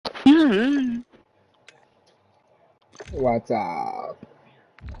What's up?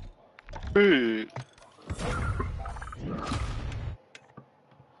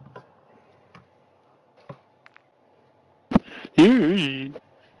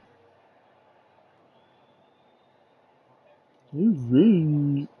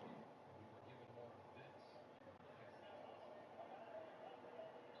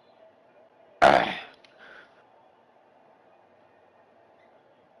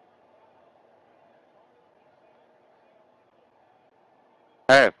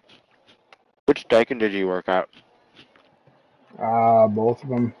 Hey, which Daikin did you work at? Both of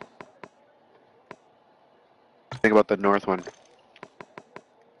them. Think about the north one.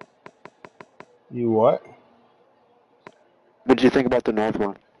 You what? What did you think about the north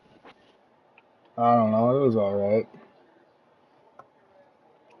one? I don't know. It was alright.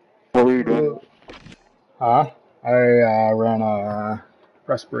 What were you doing? Huh? I ran a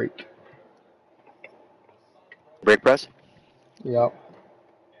press brake. Brake press? Yep.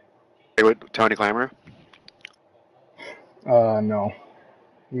 Hey, with Tony Clammer? No.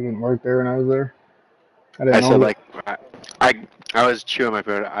 You didn't work there when I was there? I didn't I said know like I was chewing my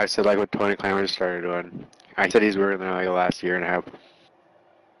food. I said like what Tony Clammer started doing. I said he's working there like the last year and a half.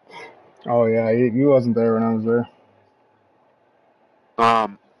 Oh, yeah. You wasn't there when I was there.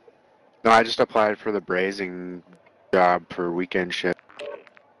 No, I just applied for the brazing job for weekend shift.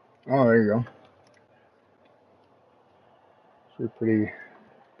 Oh, there you go. So you're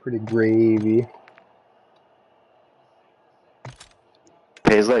pretty gravy.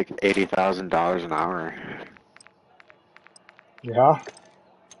 Pays like $80,000 an hour. Yeah?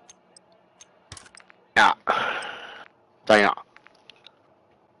 Yeah. So yeah.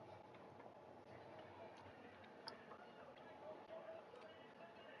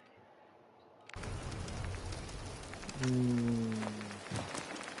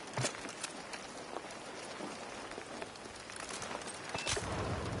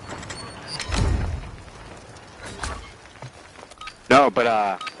 No, but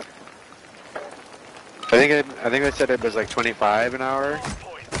I think they said it was like 25 an hour,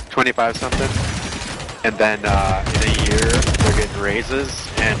 25 something, and then in a year they're getting raises,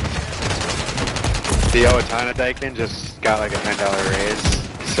 and the Owatonna Daikin just got like a $10 raise,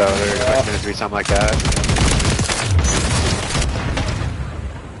 so they're expecting it to be something like that.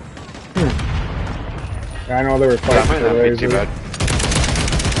 Yeah, I know they were That fighting might for not be too raises. bad.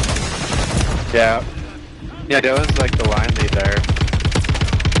 Yeah, yeah, Dylan's like the line lead there.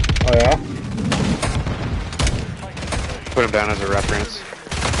 Oh, yeah? Put him down as a reference.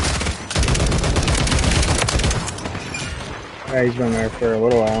 Yeah, he's been there for a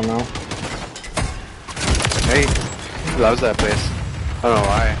little while now. Hey, he loves that place. I don't know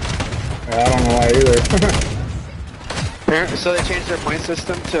why. Yeah, I don't know why either. So they changed their point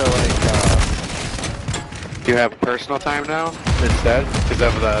system to like you have personal time now instead because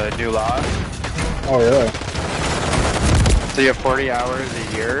of the new law. Oh, really? So you have 40 hours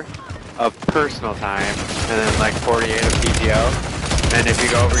a year of personal time and then like 48 of PTO. And if you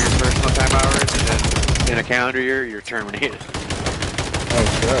go over your personal time hours and then in a calendar year, you're terminated. Oh,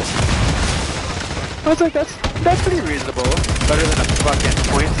 shit. I was like, that's pretty reasonable. Better than a fucking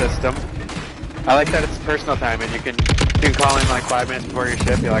point system. I like that it's personal time and you can call in like 5 minutes before your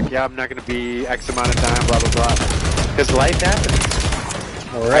shift. You're like, yeah, I'm not going to be X amount of time, blah, blah, blah. Because life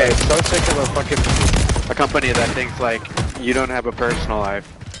happens. All right. I'm so sick of a company that thinks like you don't have a personal life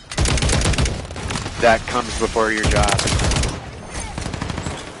that comes before your job.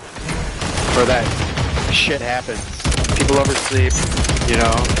 Or that shit happens. People oversleep, you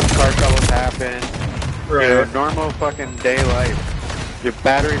know, car troubles happen. Right. You know, normal fucking day life. Your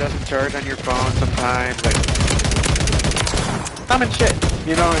battery doesn't charge on your phone sometimes. Like, common shit.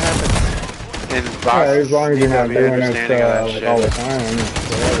 You know, it happens. And Yeah, bosses as long as need you're to not be doing it understanding of that like shit. all the time,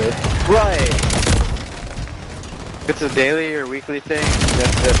 whatever. Right. If it's a daily or weekly thing,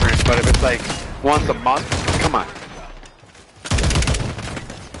 that's different. But if it's like once a month, come on.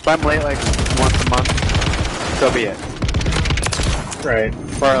 If I'm late like once a month, so be it. Right.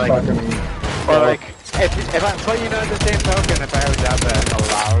 Or like, Fucking, or like, if I, but you know, at the same token, if I have a job that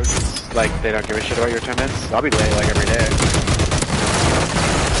allows, like, they don't give a shit about your attendance, I'll be late like every day.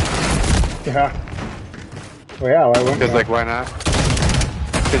 yeah. Well, yeah, why wouldn't Because you? like, why not?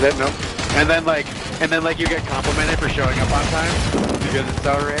 Because that no. And then like you get complimented for showing up on time because it's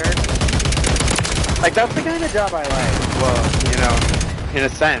so rare. Like that's the kind of job I like. Well, you know, in a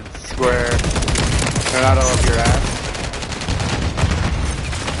sense where they're not all up your ass.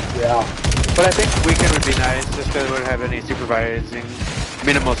 Yeah. But I think weekend would be nice just because it wouldn't have any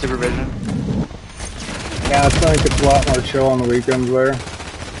minimal supervision. Yeah, it's like it's a lot more chill on the weekends there.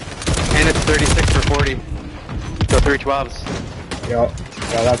 And it's 36 for 40. So 312s. Yep.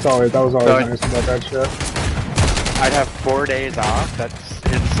 Yeah, that was always So nice about that shit. I'd have 4 days off. That's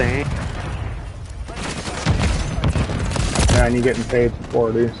insane. Yeah, and you're getting paid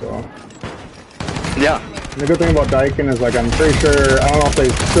for 40, so. Yeah. And the good thing about Daikin is, like, I'm pretty sure, I don't know if they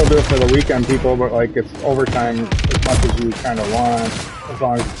still do it for the weekend people, but, like, it's overtime as much as you kind of want, as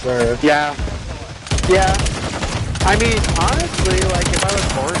long as it's there. Yeah. Yeah. I mean, honestly, like, if I was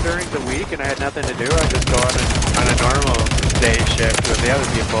bored during the week and I had nothing to do, I'd just go on a normal day shift with the other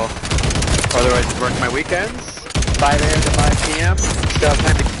people. Otherwise, I'd work my weekends, 5 a.m. to 5 p.m., still have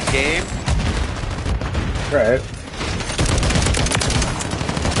time to game. Right.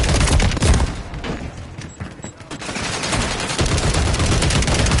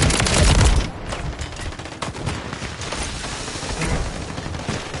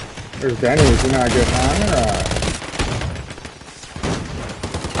 There's Denny, is he not getting on or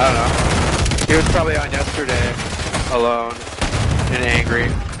I don't know. He was probably on yesterday, alone, and angry.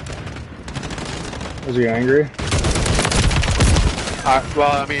 Was he angry?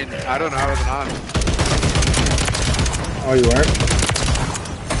 Well, I mean, I don't know, I wasn't on. Oh, you weren't?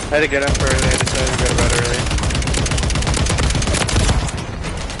 I had to get up early, I decided to go to bed early.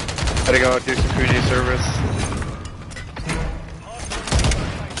 I had to go do some community service.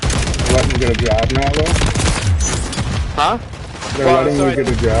 Letting you get a job now, though? Huh? They're letting you get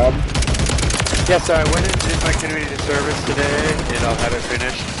a job? Yeah, so I went and did my community service today, and I'll have it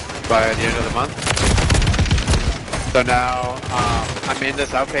finished by the end of the month. So now, I'm in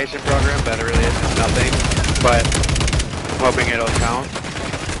this outpatient program that really is nothing, but I'm hoping it'll count.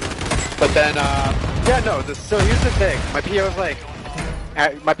 But then, yeah, no, so here's the thing. My PO was like,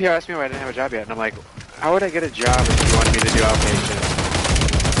 my PO asked me why I didn't have a job yet, and I'm like, how would I get a job if you wanted me to do outpatient?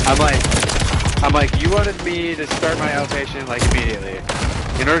 I'm like, you wanted me to start my outpatient, like, immediately.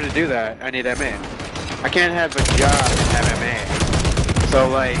 In order to do that, I need MA. I can't have a job and have MA. So,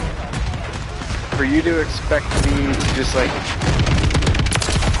 like, for you to expect me to just, like,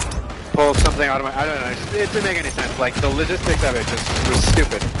 pull something out of my, I don't know, it didn't make any sense. Like, the logistics of it just was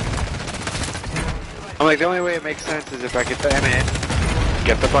stupid. I'm like, the only way it makes sense is if I get the MA,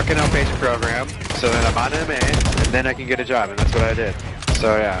 get the fucking outpatient program, so then I'm on MA, and then I can get a job, and that's what I did.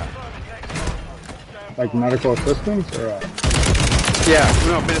 So, yeah. Like medical assistance or Yeah,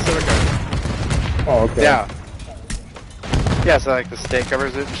 no, Minnesota card. Oh, okay. Yeah. Yeah, so like the state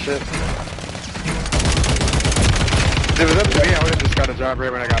covers it and shit. If it was up to me, I would have just got a job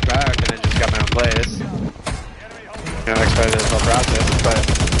right when I got back and then just got my own place. You know, expedited this whole process, but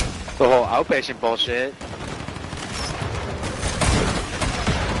the whole outpatient bullshit.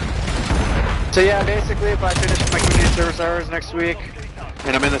 So yeah, basically if I finish my community service hours next week,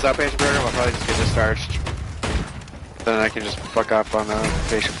 and I'm in this outpatient program, I'll probably just get discharged. Then I can just fuck off on the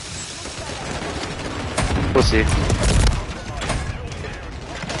patient. We'll see.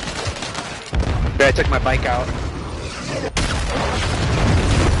 Yeah, I took my bike out.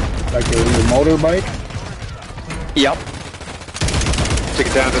 Like your motorbike? Yep. Took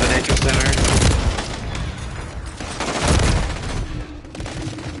it down to the nature center.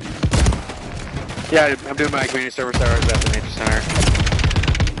 Yeah, I'm doing my community service hours at the nature center.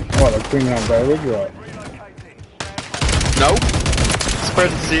 What, like cleaning out garbage or what? Nope.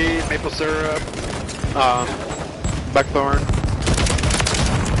 Spreading seed, maple syrup, buckthorn.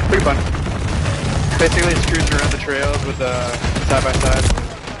 Pretty fun. Basically, it's cruising around the trails with side by side.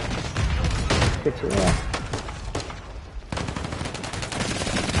 Good for that.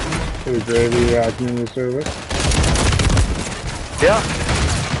 Pretty gravy community service. Yeah.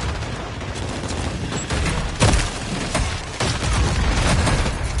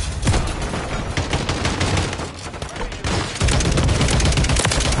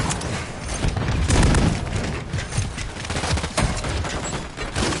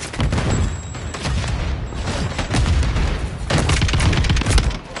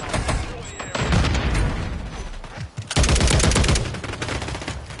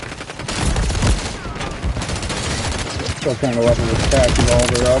 Still kind of letting this tack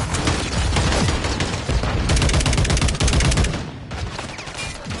revolver up.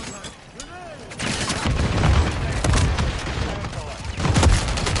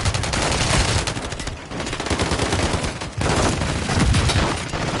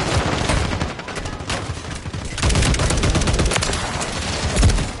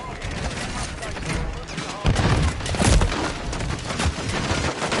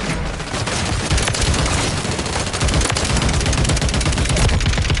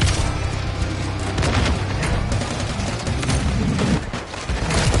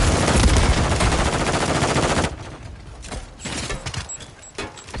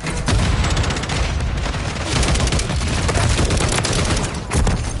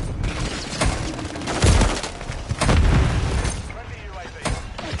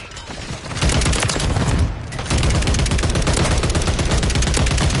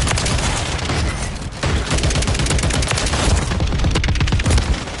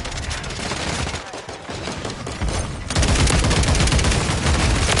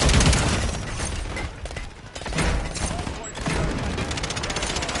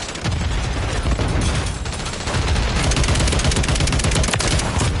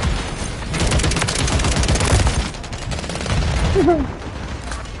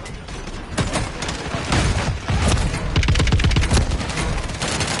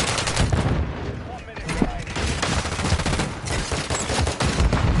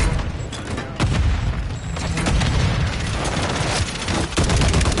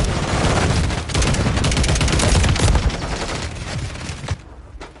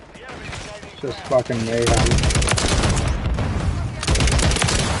 Just fucking mayhem.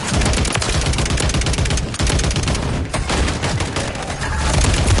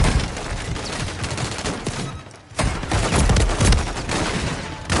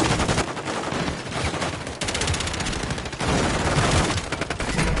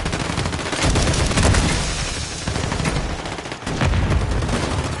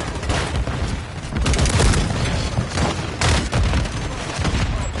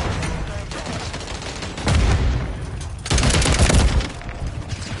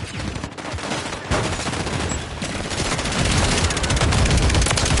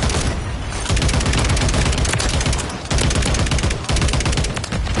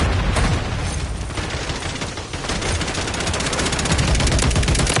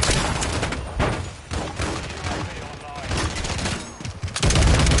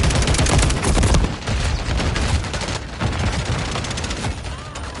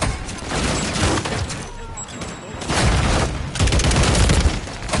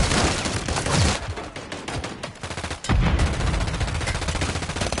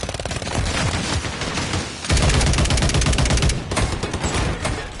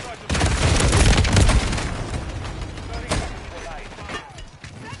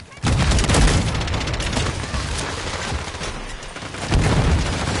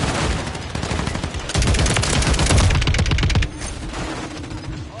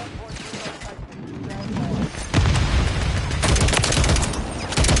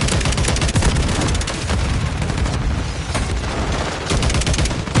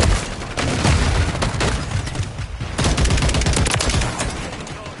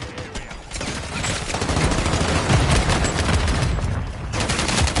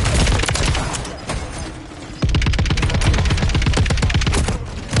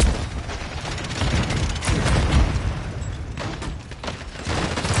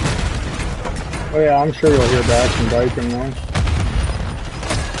 Oh yeah, I'm sure you'll hear back from Dyken though.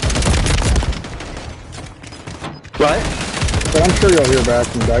 What? But I'm sure you'll hear back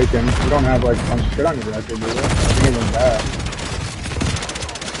from Dyken. You don't have like a bunch of shit on your record, do you? Anything bad.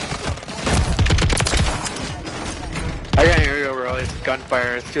 I can't hear you over all this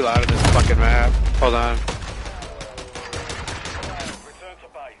gunfire. It's too loud in this fucking map. Hold on.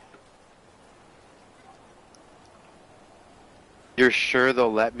 You're sure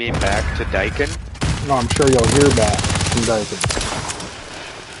they'll let me back to Dyken? No, I'm sure you'll hear back from Dyken.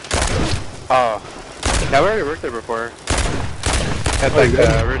 Oh. Yeah, we already worked there before. At Oh, like you did?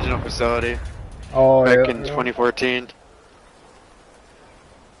 the original facility. Oh Back yeah. in 2014.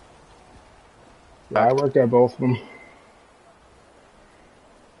 Yeah, I worked at both of them.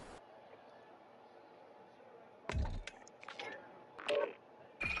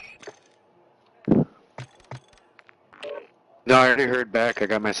 No, I already heard back. I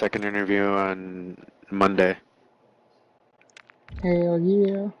got my second interview on Monday. Hell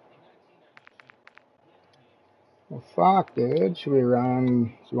yeah. Well, fuck, dude. Should we run?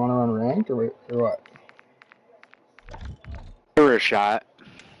 Do you want to run ranked or what? Give her a shot.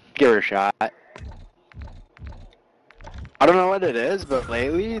 Give her a shot. I don't know what it is, but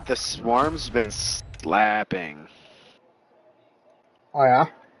lately the swarm's been slapping. Oh yeah.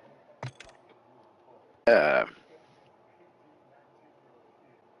 Uh,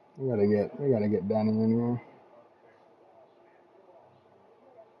 We gotta get Benny in here.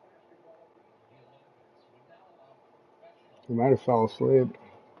 He might have fell asleep.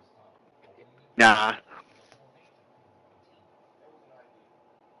 nah.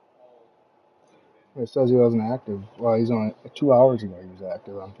 It says he wasn't active. Well, he's only 2 hours ago. He was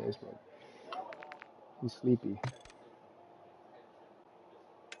active on Facebook. He's sleepy.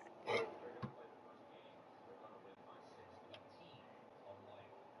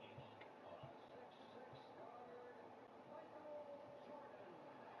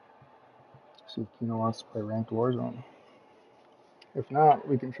 See if Kino wants to play ranked Warzone. If not,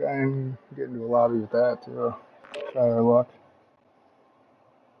 we can try and get into a lobby with that too. Try our luck.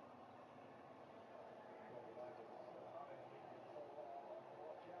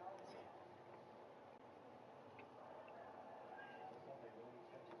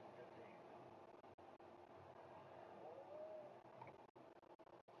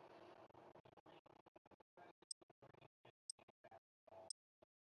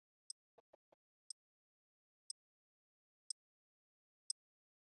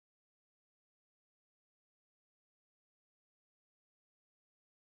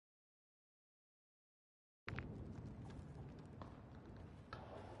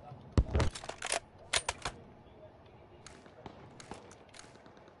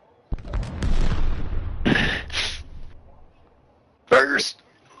 First,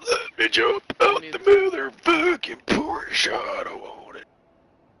 let me jump out the motherfucking Porsche. I don't want it.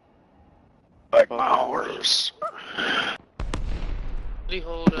 Like my horse.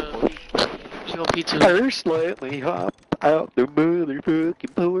 Hold pizza. First, let me hop out the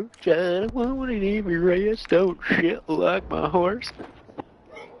motherfucking Porsche. I don't want it any rest. Don't shit like my horse.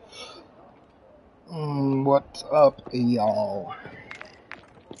 What's up, y'all?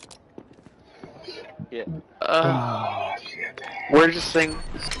 Yeah. Oh shit. We're just singing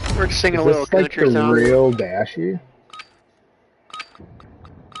a little Is this like country the song. real Dashy?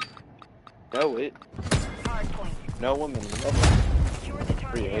 No, it. No women.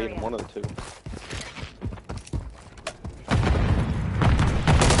 Or you hate him, one of the two.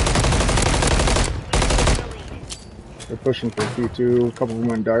 They're pushing for Q2. A couple of them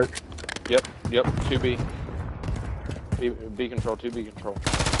went dark. Yep, 2B. B control, 2B control.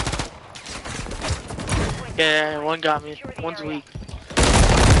 Yeah, one got me. One's weak.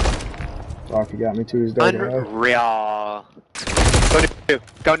 Soft, you got me too. He's dead. Unreal.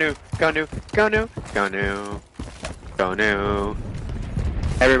 Go new.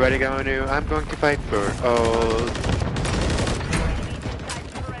 Everybody go new. I'm going to fight for old.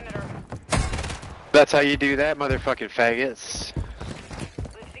 That's how you do that, motherfucking faggots.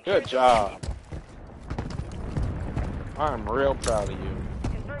 Good job. I'm real proud of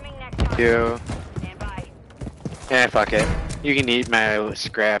you. You. Yeah, fuck it. You can eat my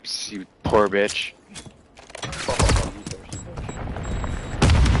scraps, you poor bitch.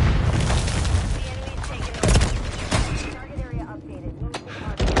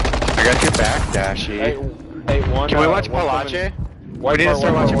 I got your back, Dashy. Hey, one. Can we watch one Palace? coming- We need to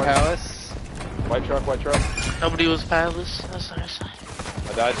start watching Palace. White truck. Nobody was palace. That's nice.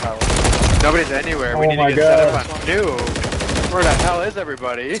 I died, Palace. Nobody's anywhere. We Oh need my to get set God. up on new. Where the hell is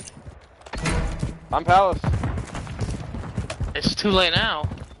everybody? I'm Palace. It's too late now.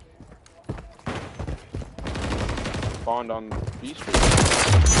 Spawned on B Street.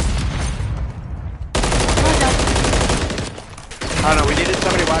 I don't know, we needed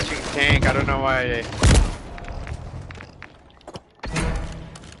somebody watching tank. I don't know why.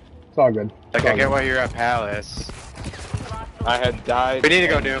 It's all good. Like, I get why you're at Palace. I had died. We need to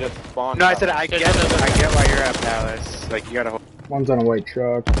go and new. just spawned No, I said Palace. I get why you're at Palace. Like, you gotta hold. One's on a white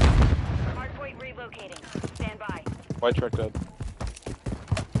truck. Hardpoint relocating. Stand by. White truck dead.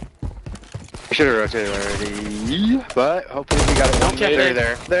 I should have rotated already. But hopefully we got it. One mid. They're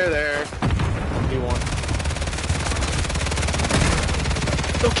there. They're there. B1.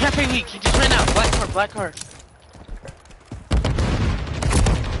 Oh, cafe weak. He just ran out. Black car.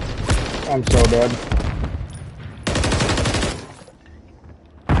 I'm so dead.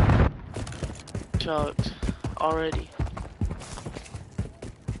 Chucked. Already.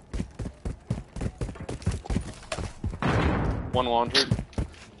 One laundered.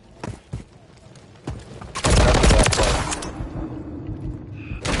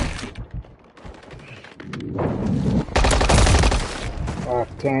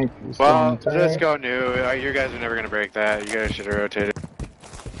 Tank. He's Well, still in the let's tank. go new. You guys are never gonna break that. You guys should have rotated.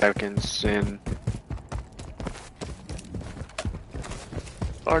 Seconds in.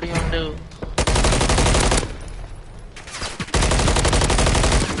 Already on new.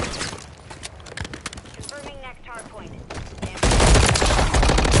 Confirming next hardpoint.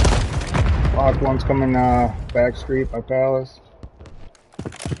 Lock one's coming back street by Palace.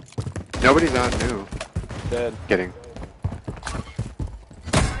 Nobody's on new. Dead. Kidding.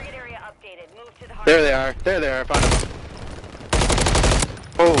 Target area updated. Move to the hard. There they are. There they are. I found them.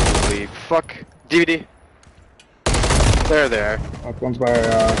 Holy fuck. DVD. There they are. Lock one's by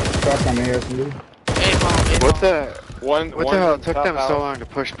truck on the ASD. What the? One. What the hell? It took them so long to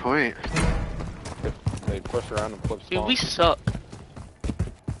push point. They push around and flip Dude, spawn. we suck.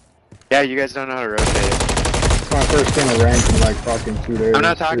 Yeah, you guys don't know how to rotate. It's my first game of rank in like fucking 2 days. I'm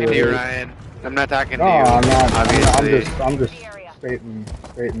not talking 3 to you, days. Ryan. I'm not talking No, to you. I'm not. Obviously. I'm just stating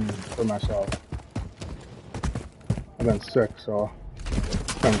for myself. I've been sick, so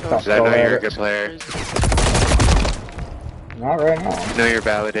it's been tough. I to know go you're a at good it. player. Not right now. I know you're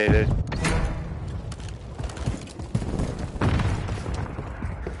validated.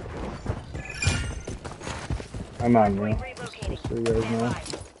 I'm on you. Hardpoint relocating. Just so you guys Stand know. by.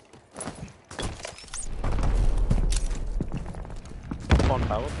 Spawn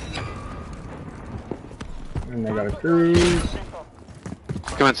Palace. And they got a cruise. Missile.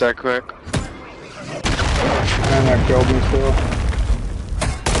 Come inside quick. And that killed me still.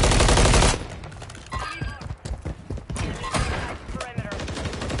 Perimeter.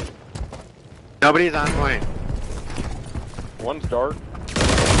 Nobody's on point. One's dark.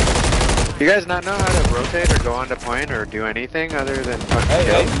 You guys not know how to rotate or go on to point or do anything other than fucking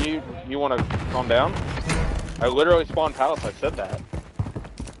kill? Hey, you want to calm down? I literally spawned palace. I said that.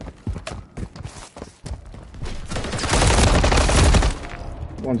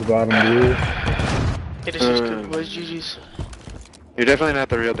 One's bottom blue. It is just good boys, GG's. You're definitely not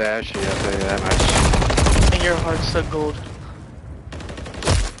the real Dashy, I'll tell you that much. And your heart's stuck gold.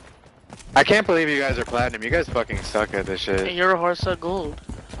 I can't believe you guys are platinum. You guys fucking suck at this And shit. your heart's stuck gold.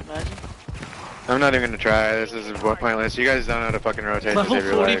 Imagine. I'm not even gonna try. This is pointless. You guys don't know how to fucking rotate Level to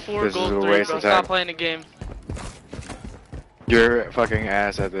save your life. 44 This is gold a 3, waste bro. of Stop time. playing the game. You're fucking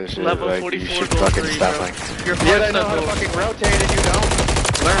ass at this shit. Level like, 44 you should gold fucking 3, stop bro. playing. Your Yeah, I heart's know stuck how to gold. fucking rotate and you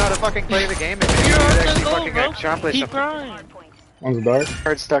don't. Learn how to fucking play the game and maybe you Your would heart's actually stuck gold, fucking bro. accomplish Keep something. grinding. One's dark.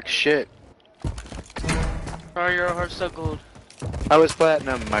 Hard stuck shit. Bro, your heart's stuck gold. I was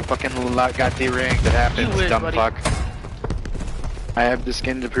platinum. My fucking lot got de-ranked. It happens, You win, dumb buddy. fuck. I have the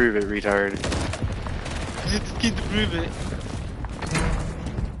skin to prove it, retard. Just keep to prove it.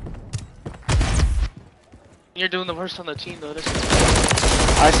 You're doing the worst on the team, though.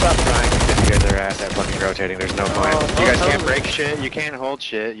 I stopped trying because you guys are ass at fucking rotating. There's no point. You guys can't totally. break shit. You can't hold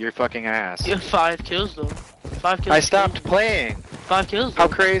shit. You're fucking ass. You have 5 kills, though. 5 kills. I stopped playing. 5 kills, How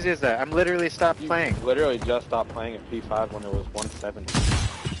though. crazy is that? I'm literally stopped playing. Literally just stopped playing at P5 when it was 170.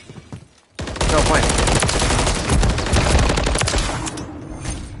 No point.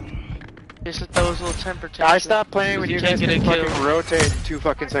 Just that was a little temper tantrum. I stopped playing when you can't guys get can a kill. fucking rotate in 2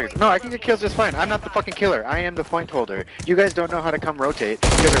 fucking seconds. No, I can get kills just fine. I'm not the fucking killer. I am the point holder. You guys don't know how to come rotate. You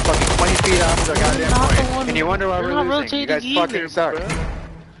guys are fucking 20 feet off the goddamn not the point. one- And you wonder why you're we're not losing. You guys rotating fucking either, suck. bro.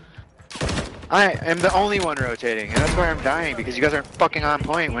 I am the only one rotating, and that's why I'm dying, because you guys aren't fucking on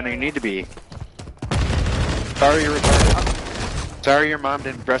point when you need to be. Sorry you're retarded. Sorry your mom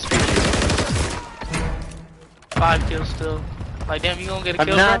didn't breastfeed you. 5 kills still. Like, damn, you gonna get a I'm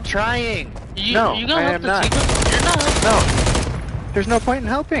kill, not bro? trying. You, No, you gonna I help am the not. team? You're not helping. No. There's no point in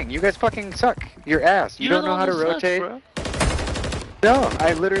helping. You guys fucking suck. You're ass. You You're don't the know one how to that sucks, rotate. bro. No,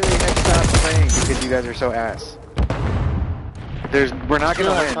 I literally have stopped playing because you guys are so ass. We're not Still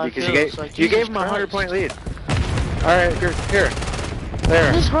gonna have win 5 because kills, like, you gave Jesus them a 100-point Christ. lead. All right, here,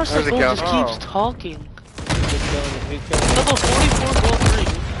 there. This horse There's a gold kill. just Oh. keeps talking. He's killing me. He's killing me. Level 44 gold 3.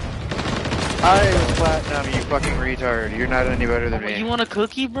 I am platinum, you fucking retard. You're not any better than What, me. you want a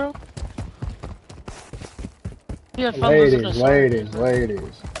cookie, bro? Yeah, fun listening to Ladies, songs. ladies.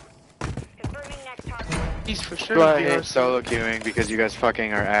 Confirming next hard point. He's for sure. That's why I gonna be hate our solo queuing because you guys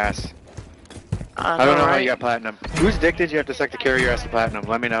fucking are ass. I I don't know how right? you got platinum. Whose dick did you have to suck to carry your ass to platinum?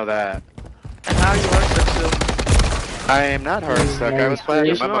 Let me know that. And how you are so still. I am not hard stuck. I was platinum.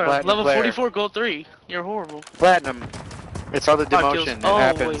 Yes, you I'm a are. platinum Level player. 44 gold 3. You're horrible. Platinum. It's all the 5 kills. demotion. It Oh,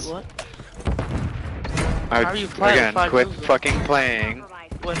 happens. wait, what? I, How are you platinum? again, 5 quit kills, though? fucking playing.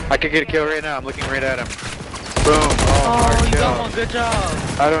 Compromised. What? I could get a kill right now. I'm looking right at him. Boom. Oh, Oh, hard you kill. got one. Good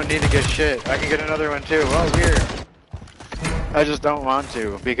job. I don't need to get shit. I can get another one too. Oh, weird. I just don't want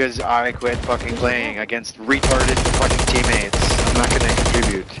to because I quit fucking playing against retarded fucking teammates. I'm not gonna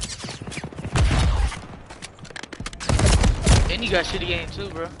contribute. And you got shitty game too,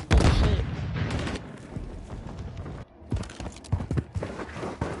 bro. Holy shit.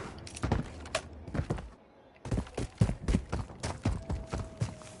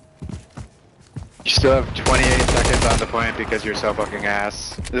 You still have 28 seconds on the point because you're so fucking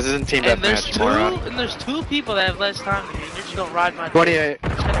ass. This isn't team And there's deathmatch, two, moron. and there's 2 people that have less time than me. And you're just gonna ride my dick. 28.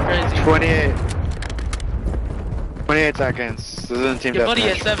 It's kind of crazy. 28. 28 seconds. This isn't team Your buddy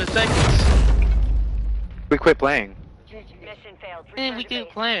has deathmatch. 7 seconds. We quit playing. Mission failed. Man, we Return to keep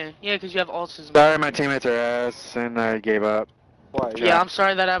base. playing. Yeah, because you have ults. Sorry, my teammates are ass, and I gave up. Why? Yeah, I'm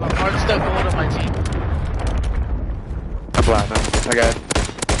sorry that I have a hard stuck gold on my team. I'm platinum. I got.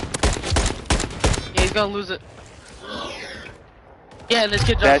 Yeah, he's gonna lose it. Yeah, and this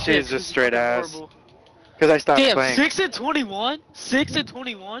kid That drops shit shit. is just He's straight fucking ass. horrible. Because I stopped Damn, playing. 6 and 21? 6 and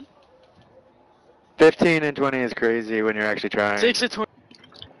 21? 15 and 20 is crazy when you're actually trying. 6 and 20.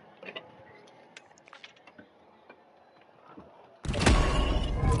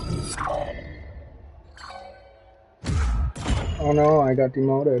 Oh no, I got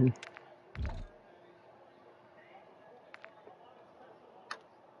demoted.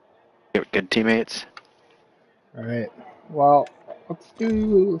 Good teammates. Alright. Well, let's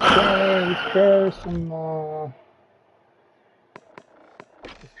try some,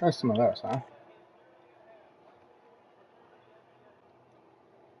 let's try some of this, huh?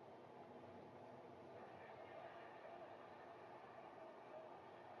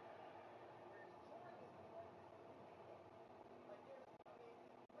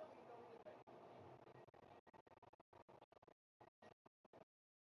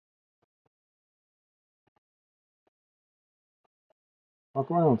 How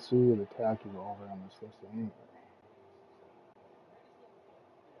come I don't see the tacky over on this list anyway?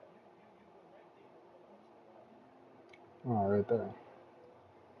 Oh, right there.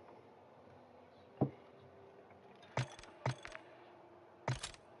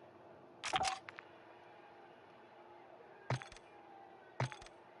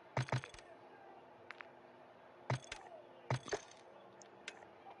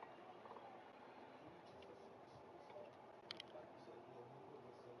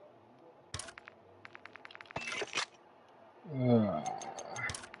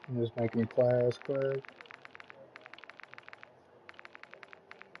 Just making me class quick.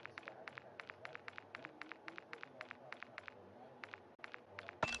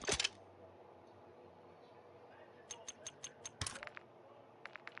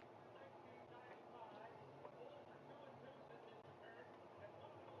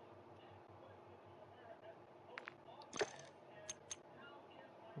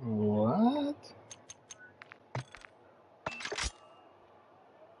 What?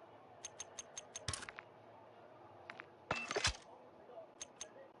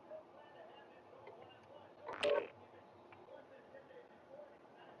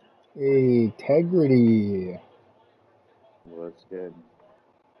 Integrity. What's good?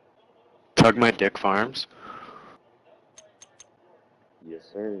 Tug My Dick Farms. Yes,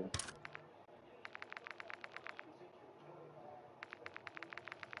 sir.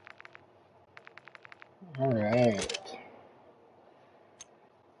 All right.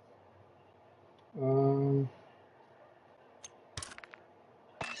 Um.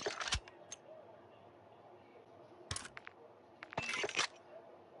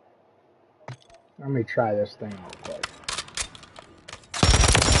 Let me try this thing real quick.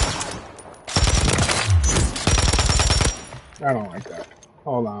 I don't like that.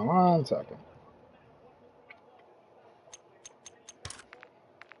 Hold on 1 second.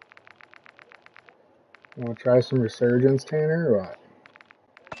 You want to try some resurgence, Tanner, or what?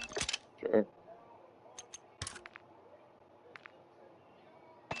 Sure.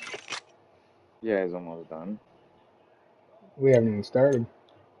 Yeah, he's almost done. We haven't even started.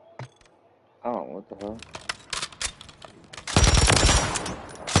 Oh, what the hell?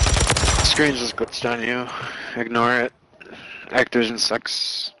 Screen just glitched on you. Ignore it. Activision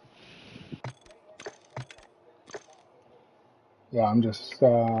sucks. Yeah, I'm just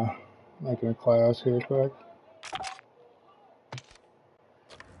making a class here quick.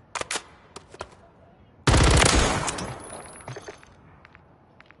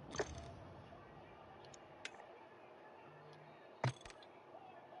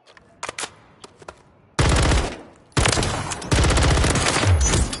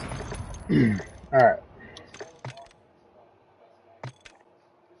 All right.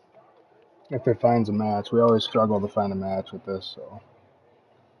 If it finds a match, we always struggle to find a match with this, so.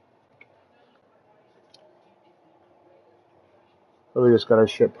 But we just got our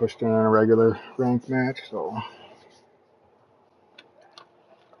shit pushed in on a regular ranked match, so.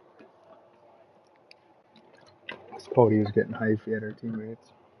 This Pody is getting hyphy at our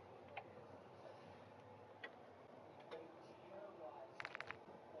teammates.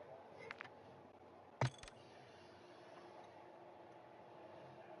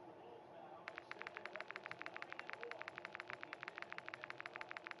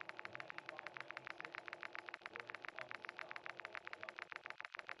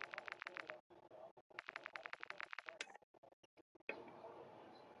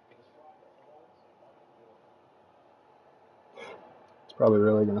 It's probably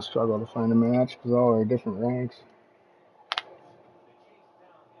really going to struggle to find a match because all our different ranks.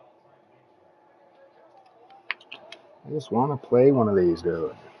 I just want to play one of these,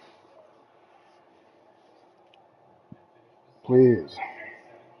 dude. Please.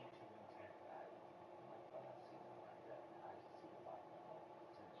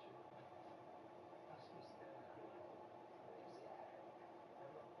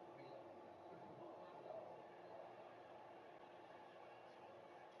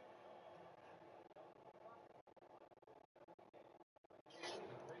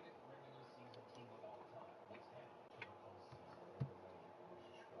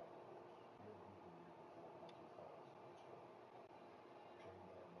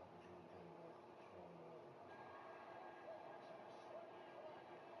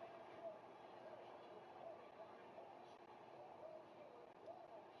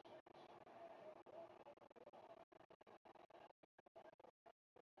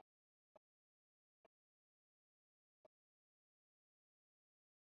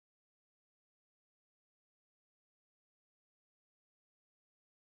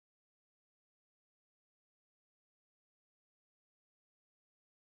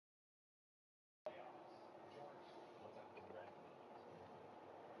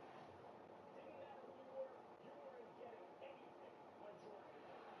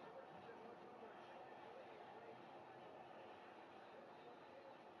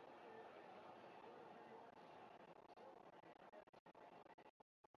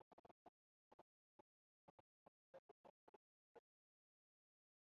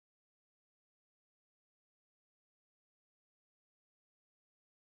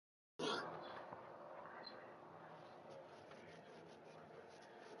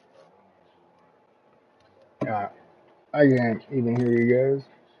 I can't even hear you guys.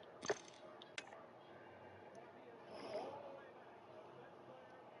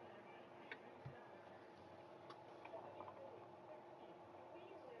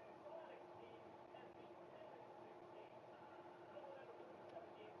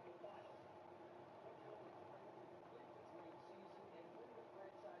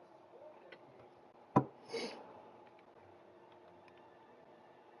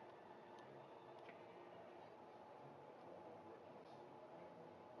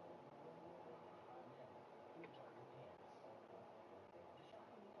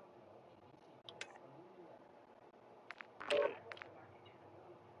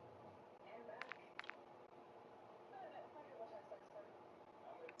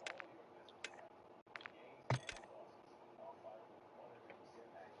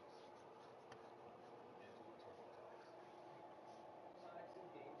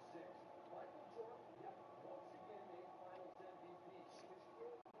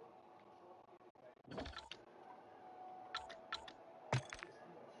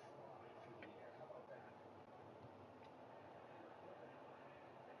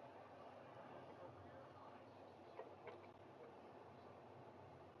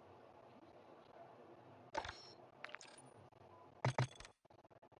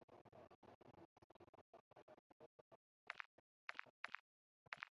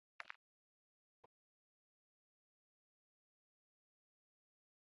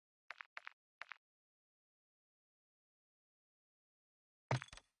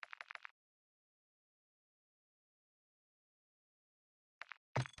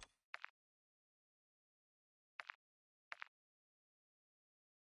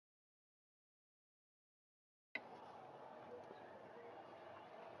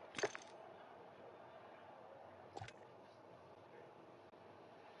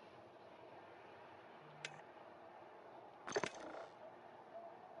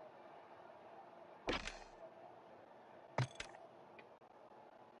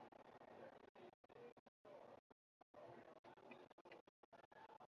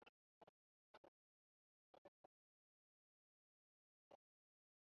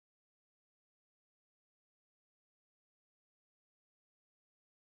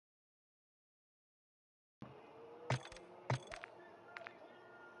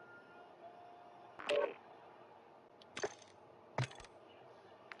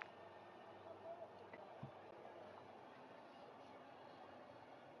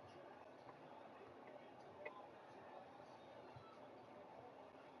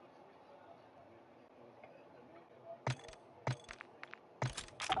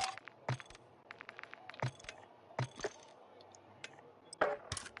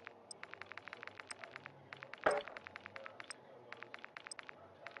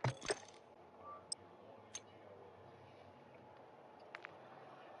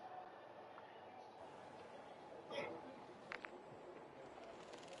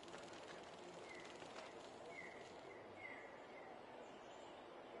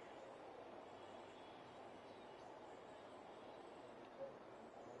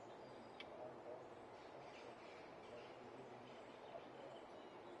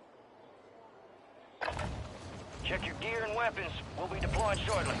 Check your gear and weapons. We'll be deployed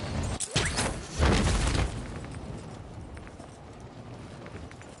shortly.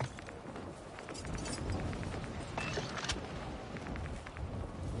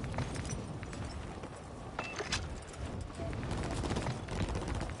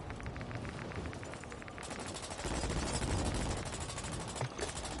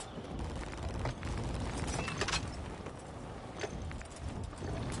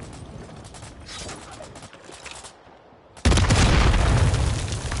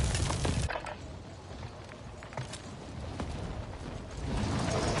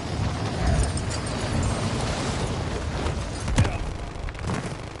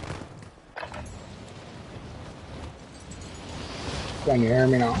 Can you hear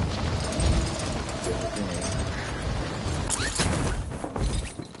me now?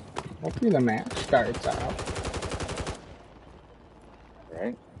 Hopefully the match starts out.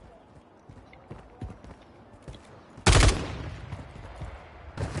 Right?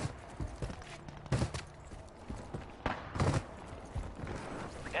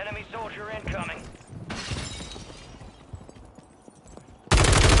 Enemy soldier incoming.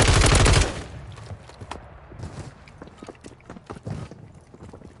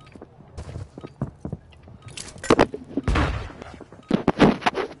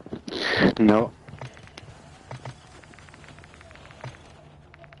 No.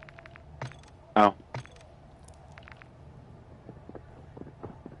 Oh.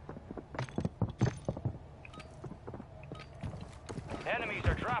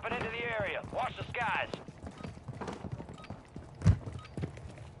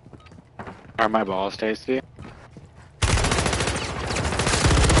 Are my balls tasty?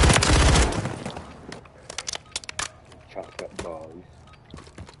 Chocolate balls.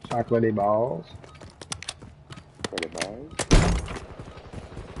 Chocolatey balls. Pretty balls.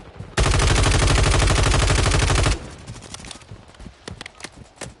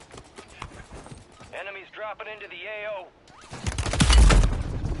 Enemies dropping into the AO.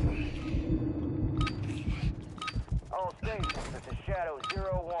 All stations, this is Shadow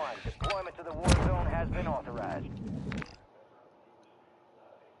 01. Deployment to the war zone has been authorized.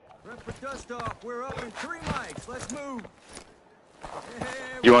 Rep for dust off. We're up in 3 mics. Let's move. Hey,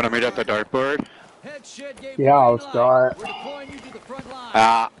 You want to meet at the dartboard? Head shed gave Yeah, green let's light. start. We're deploying you to the front line.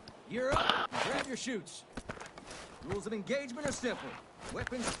 Ah, You're up. Grab your chutes. Rules of engagement are simple.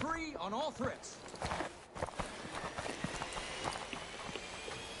 Weapons free on all threats.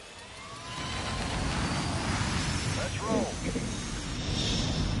 Let's roll.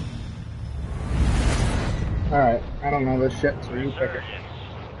 Alright, I don't know this shit, so you pick it. Resurgence.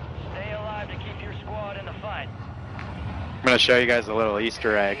 Stay alive to keep your squad in the fight. I'm gonna show you guys a little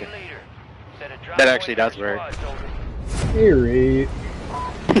Easter egg. Leader. Set a drop That point actually for does your work. squad, soldier. Eerie.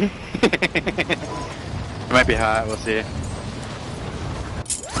 It might be hot, we'll see.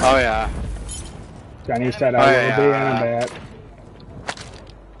 Oh yeah. Johnny said Oh, I yeah. will be in a bit.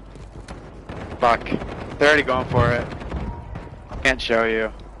 Fuck. They're already going for it. Can't show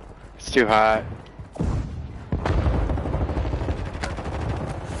you. It's too hot.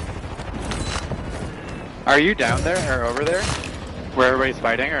 Are you down there or over there? Where everybody's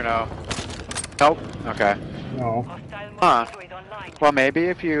fighting or no? Nope. Okay. No. Huh. Well, maybe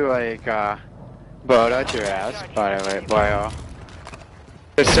if you like, boat out your ass, by the way, boyo.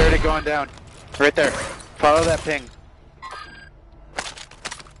 They started going down. Right there. Follow that ping.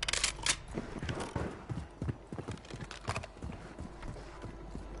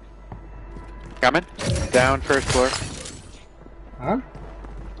 Coming? Down first floor. Huh?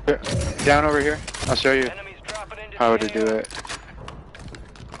 Down over here. I'll show you Enemies dropping into how the to do AO. it.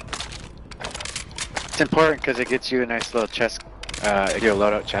 It's important because it gets you a nice little chest, your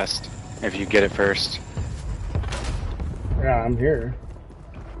loadout chest, if you get it first. Yeah, I'm here.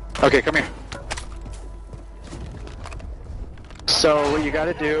 Okay, come here. So what you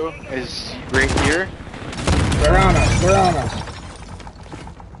gotta do is right here. They're on us, they're on us.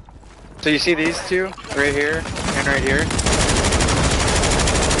 So you see these two right here and right here.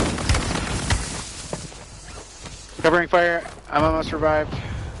 Covering fire. I'm almost revived.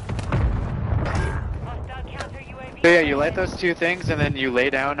 Hostile counter UAV. So yeah, you light those two things and then you lay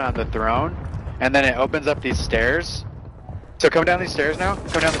down on the throne, and then it opens up these stairs. So come down these stairs now.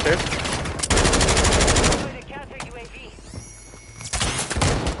 Come down the stairs. Deploy the counter UAV.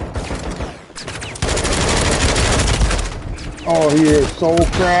 Oh, he is so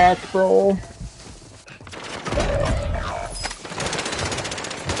cracked, bro.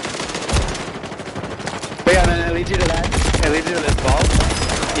 But yeah, then it leads you to that. It leads you to this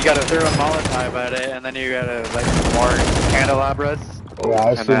vault. You gotta throw a Molotov at it, and then you gotta light some more candelabras. Yeah,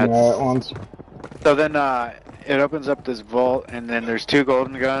 I've And seen that's- that once. So then it opens up this vault, and then there's 2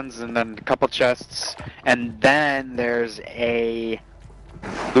 golden guns, and then a couple chests, and then there's a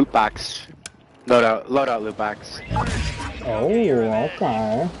loot box. Loadout loot box. Oh,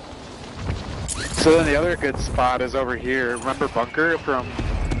 okay. So then the other good spot is over here. Remember Bunker from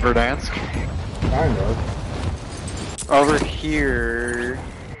Verdansk? Kind of. Over here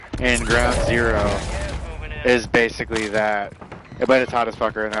in Ground Zero Gas moving in. is basically that. But it's hot as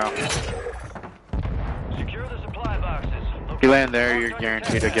fuck right now. Secure the supply boxes. If you land there, you're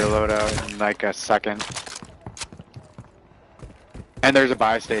guaranteed to get a loadout in like a second. And there's a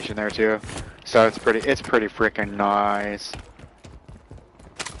buy station there too. So it's pretty freaking nice.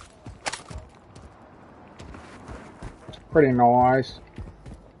 Pretty nice.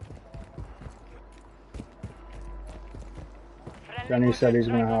 Johnny said he's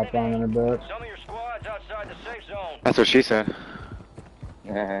gonna hop on in a bit. Some of your squads outside the safe zone. That's what she said.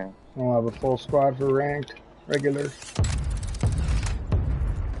 We'll have a full squad for ranked, regular.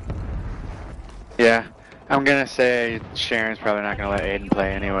 Yeah. I'm gonna say Sharon's probably not gonna let Aiden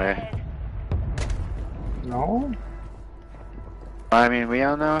play anyway. No? I mean, we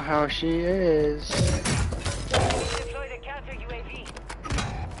all know how she is. Deploy the counter UAV.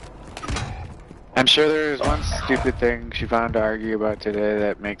 I'm sure there's one stupid thing she found to argue about today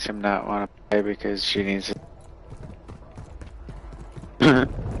that makes him not want to play because she needs to.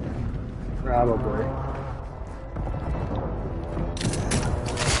 Probably.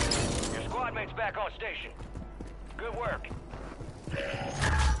 Your squad mates back on station. Good work.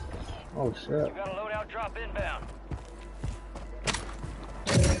 Oh shit. You got a loadout drop inbound.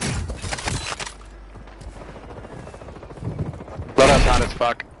 hot as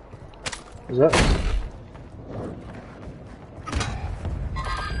fuck. Is that?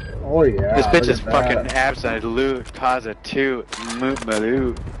 Oh yeah. This bitch look is at fucking that. absolute positive moot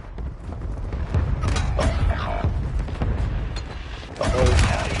maloo.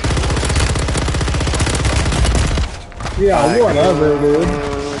 Yeah, whatever, dude.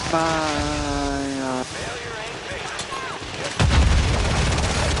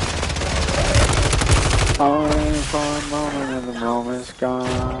 Only for a moment and the moment's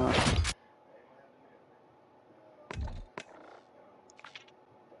gone.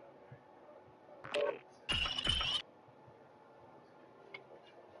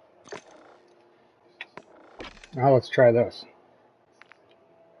 Now let's try this.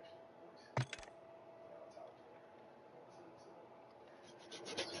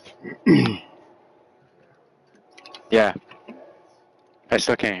 Yeah. I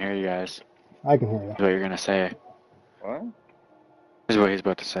still can't hear you guys. I can hear you. Is what you're gonna say. What? Is what he's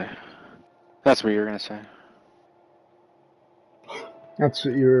about to say. That's what you're gonna say. That's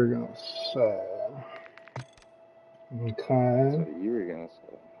what you were gonna say. That's Okay. what you were gonna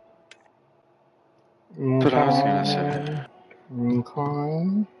say. That's what I was gonna say.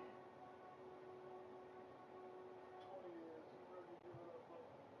 Okay.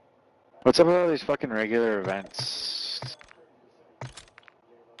 What's up with all these fucking regular events?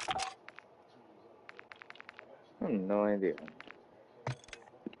 I have no idea.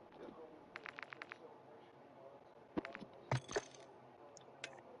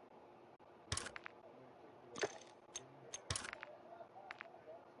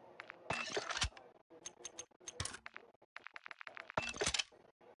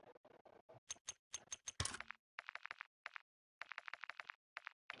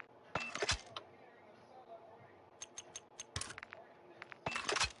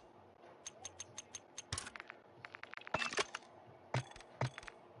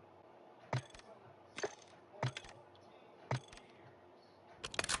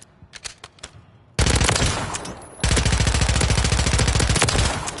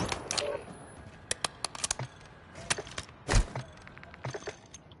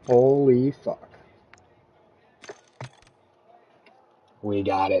 Holy fuck. We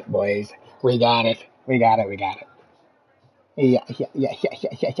got it, boys. We got it. We got it. We got it. Yeah. We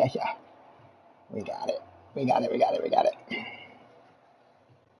got it. We got it. We got it. We got it.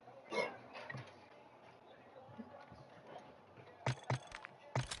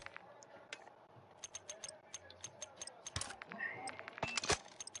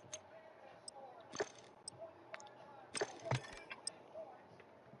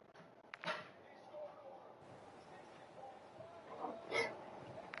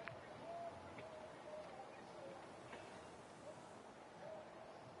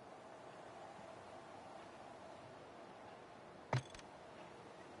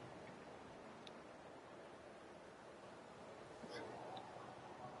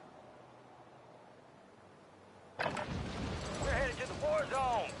 We're headed to the war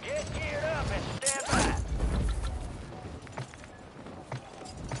zone. Get geared up and stand by.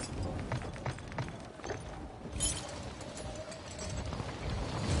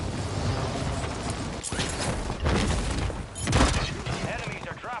 Enemies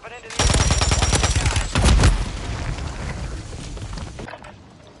are dropping into the area.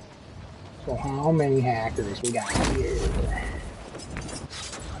 So how many hackers we got here?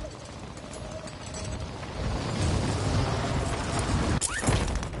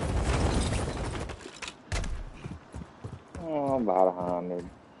 Oh, about 100.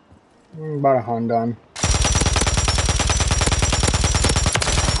 About 100.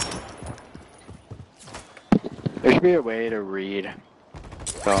 There should be a way to read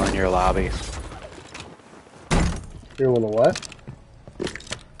all in your lobby. Here with a what?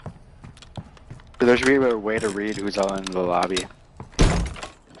 There should be a way to read who's all in the lobby.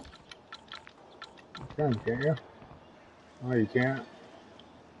 Can't you? Oh, you can't.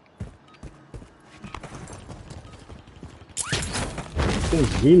 There's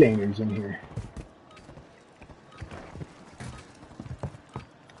Z-laners in here.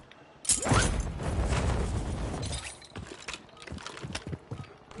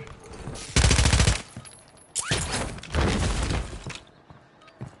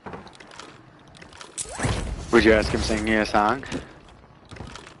 Would you ask him sing you a song?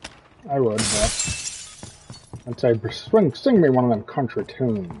 I would, but I'd say sing me one of them country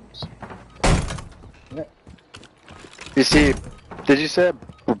tunes. You see, did you say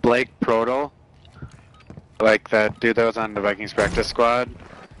Blake Proto? Like that dude that was on the Vikings practice squad?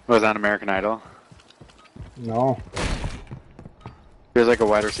 Was on American Idol? No. He was like a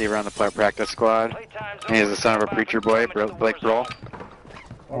wide receiver on the practice squad. And he's the son of a preacher boy, Blake Prohl.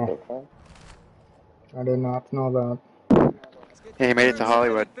 Oh, Okay. I did not know that. Yeah, he made it to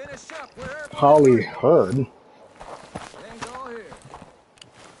Hollywood. Finish up wherever you Holly quit. Heard. Things all here.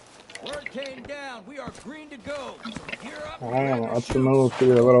 Word came down. We are green to go. So gear up I and don't grab know. your Up the chutes. move to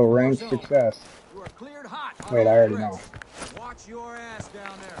your little rank Warzone. success. You are cleared hot on Wait, I all already threats. know. Watch your ass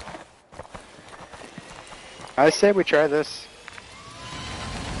down there. I say we try this.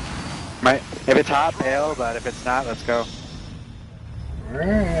 Might, if it's hot, bail, but if it's not, let's go.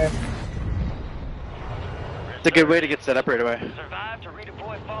 Alright. It's a good way to get set up right away. Survive to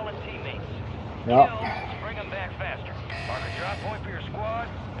redeploy fallen teammates. Yep. Kill, bring them back faster. Mark a drop point for your squad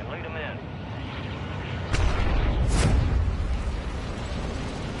and lead them in.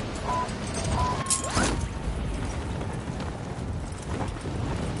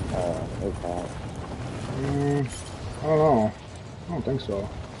 It's hot. I don't know. I don't think so.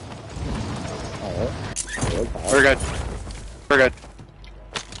 Alright. It's hot. We're good. We're good.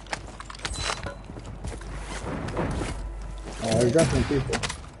 There's definitely people.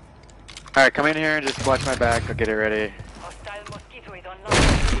 Alright, come in here and just watch my back. I'll get it ready. Hostile mosquito is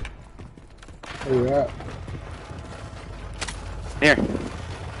online. Where you at? Here.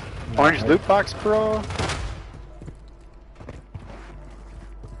 Orange loot box, bro.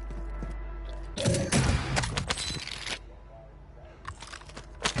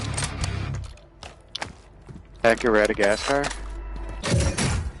 Heck, you're at a gas car.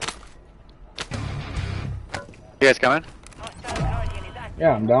 You guys coming? Hostile guardian is active.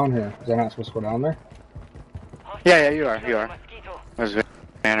 Yeah, I'm down here. Was I not supposed to go down there? Yeah, you are. You are. Mosquito. Where's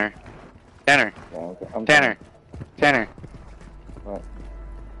Tanner? Tanner. Yeah, okay. I'm Tanner. Tanner. What?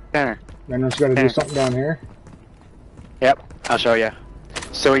 Tanner. Then we just gotta do something down here. Yep, I'll show you.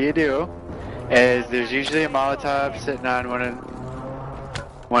 So what you do is there's usually a Molotov sitting on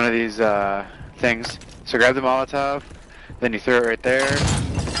one of these things. So grab the Molotov, then you throw it right there,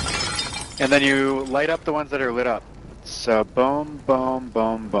 and then you light up the ones that are lit up. So boom, boom,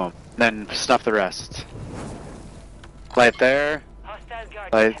 boom, boom. Then snuff the rest. Light there, Hostile guardian.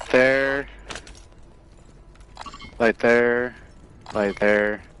 light there, light there, light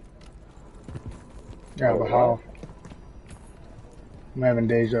there. Yeah, but how? I'm having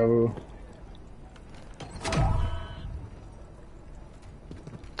deja vu.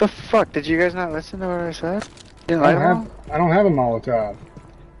 The fuck? Did you guys not listen to what I said? You didn't I light them all? I don't have a Molotov.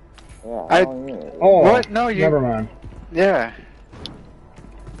 Yeah, I- don't need it. Oh, What? No, you- Never mind. Yeah.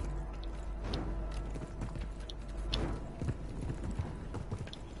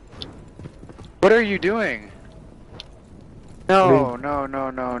 What are you doing? No, no, no,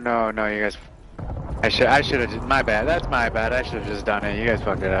 no, no, no, you guys. I should have, my bad, that's my bad, I should have just done it, you guys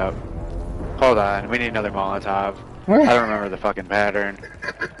fucked it up. Hold on, we need another Molotov. I don't remember the fucking pattern.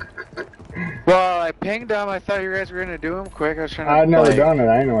 Well, I pinged them, I thought you guys were gonna do them quick, I was trying to I've never like- done it.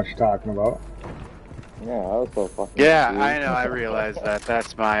 I know what you're talking about. Yeah, I was so fucking Yeah, confused. I know, I realized that,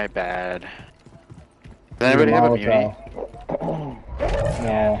 that's my bad. Does anybody have a muni? Molotov.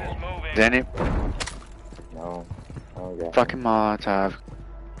 No. Does any No. Okay. fucking Molotov?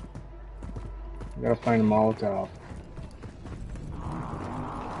 You gotta find a Molotov.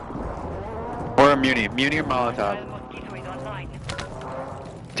 Or a muni. Muni or Molotov? Hostile mosquito is online.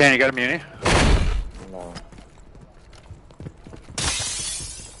 Dan, you got a muni? No.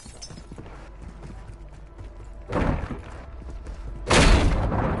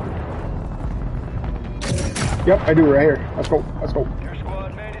 Yep, I do right here. Let's go. Let's go. Your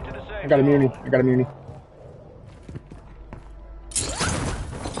squad made it to the safe I got a zone. muni. I got a muni.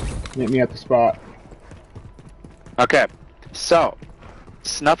 Meet me at the spot. Okay. So,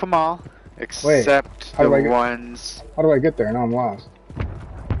 snuff them all, except how the do I get- ones... How do I get there? Now I'm lost.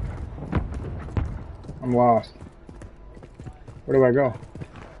 I'm lost. Where do I go?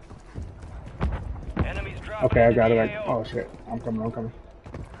 Enemies dropping Okay, I into got the it. AO. Oh shit. I'm coming. I'm coming.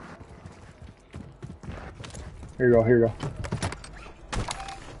 Here you go. Here you go.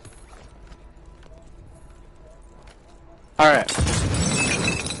 Alright.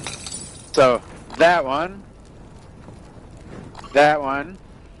 So, that one,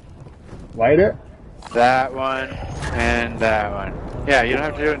 Light it. that one, and that one. Yeah, you don't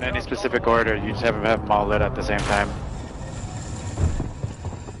have to do it in any specific order, you just have them all lit at the same time.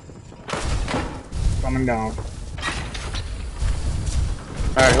 Coming down.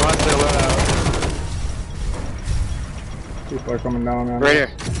 Alright, who wants to load out? People are coming down. On Right us.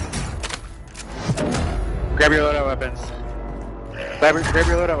 here. Grab your loadout weapons. Grab your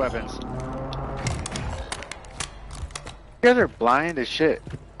loadout weapons. You guys are blind as shit.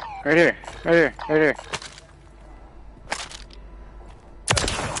 Right here. Right here. Right here.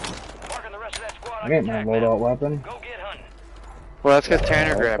 Marking the rest of that squad I on ain't your my attack map. loadout weapon. Go get hunting. Well, that's because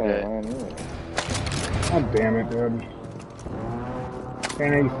Tanner grabbed it. God damn it, dude.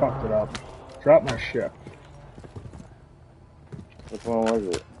 Tanner, you fucked it up. Drop my ship. Which one was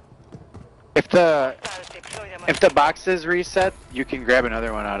it? If the Hostiles deploy them on if the box is reset, you can grab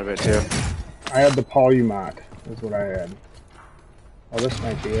another one out of it too. I had the Polymat. That's what I had. Oh, this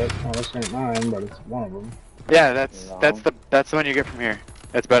might be it. Oh, this ain't mine, but it's one of them. Yeah, that's the one you get from here.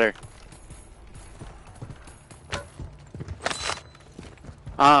 That's better.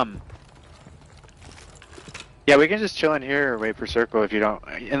 Yeah, we can just chill in here or wait for circle if you don't.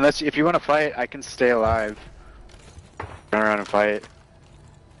 Unless if you want to fight, I can stay alive. Run around and fight.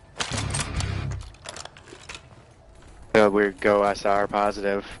 So we go SR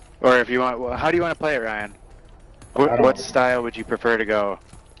positive. Or if you want, well, how do you want to play it, Ryan? What style would you prefer to go?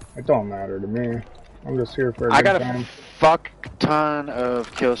 It don't matter to me. I'm just here for a I good got time. a fuck ton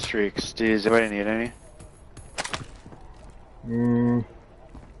of kill streaks. Does anybody need any?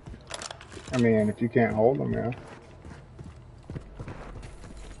 I mean, if you can't hold them, yeah.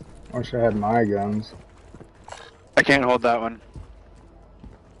 I wish I had my guns. I can't hold that one.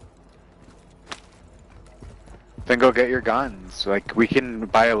 Then go get your guns. Like, we can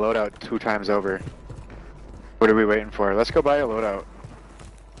buy a loadout 2 times over. What are we waiting for? Let's go buy a loadout.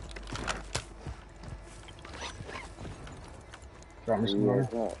 Drop me some money.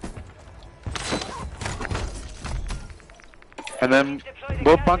 And then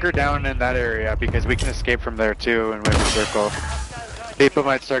we'll bunker down in that area because we can escape from there too and wait for circle. People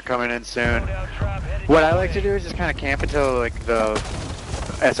might start coming in soon. What I like to do is just kind of camp until like the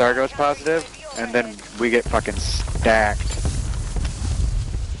SR goes positive, and then we get fucking stacked.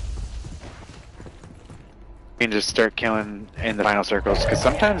 We can just start killing in the final circles because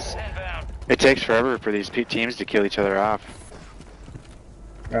sometimes it takes forever for these teams to kill each other off.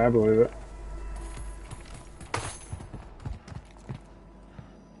 Yeah, I believe it.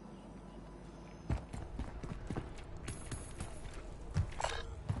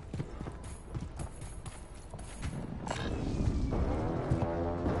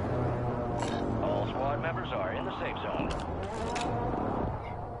 All squad members are in the safe zone.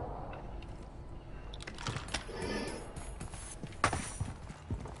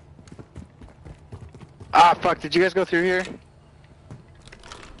 Ah, fuck, did you guys go through here?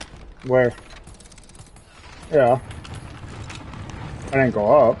 Where? Yeah. I didn't go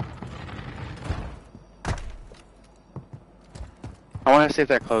up. I want to see if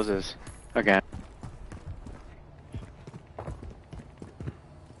that closes again.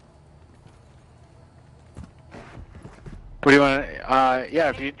 What do you want to, yeah,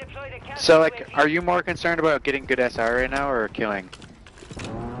 if you, so like, are you more concerned about getting good SR right now or killing?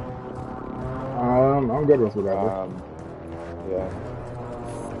 I'm good with whatever. Yeah.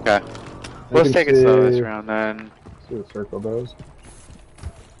 Okay. Let's take it slow this round then. See what circle does.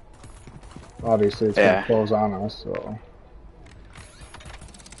 Obviously, it's Yeah. gonna close on us, so.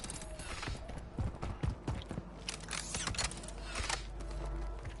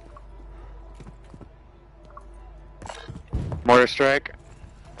 Mortar strike.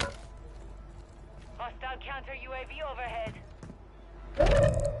 hostile counter UAV overhead.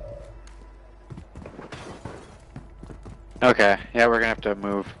 Okay, yeah, we're gonna have to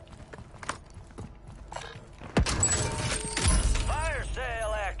move. Fire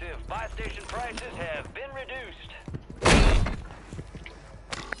sale active. Buy station prices have been reduced.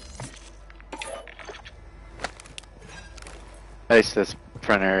 At least this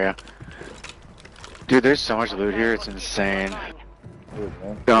front area. Dude, there's so much loot here, it's insane. Dude,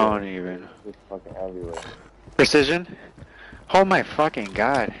 man. Don't even. It's fucking everywhere. Precision? Oh my fucking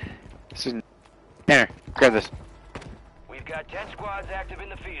god. This is... Here, grab this. We've got 10 squads active in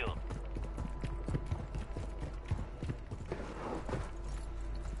the field.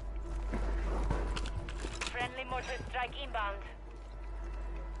 Friendly mortar strike inbound.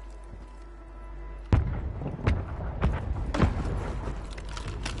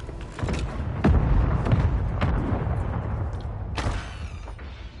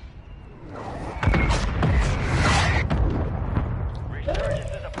 Resurgence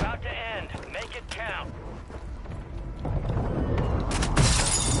is about to end. Make it count.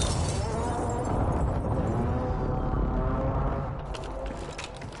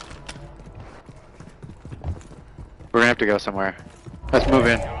 We're gonna have to go somewhere. Let's move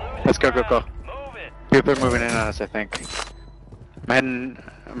in. Let's go, go, go. Move it. People are moving in on us, I think. I'm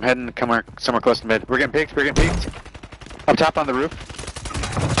heading somewhere close to mid. We're getting peeked, Up top on the roof.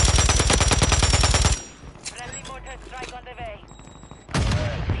 Friendly mortar strike on the way.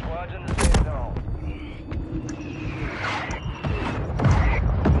 Alright, squads in the safe zone.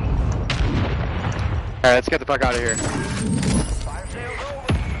 Alright, let's get the fuck out of here. Fire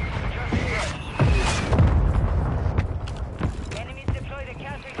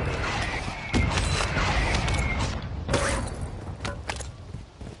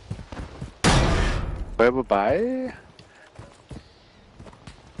Bye.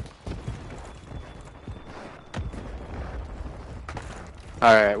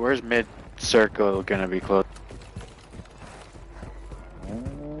 Alright, where's mid circle gonna be close?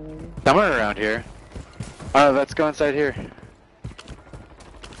 Somewhere around here. Alright, let's go inside here.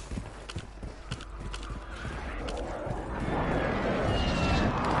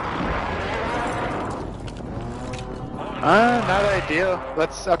 Not ideal.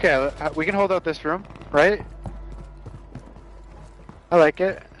 Okay, we can hold out this room, right? I like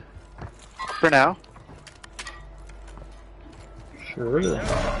it. For now. Sure.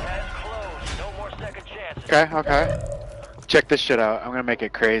 Has closed. No more second chances. Okay. Check this shit out. I'm gonna make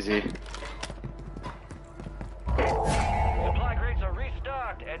it crazy. Supply crates are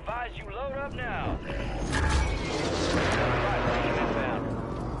restocked. Advise you load up now.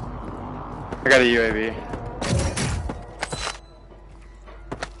 I got a UAV.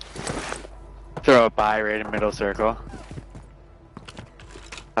 Throw a buy right in middle circle.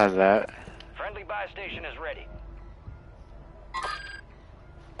 How's that? Friendly buy station is ready.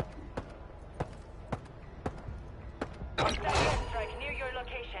 Strike near your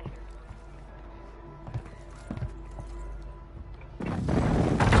location.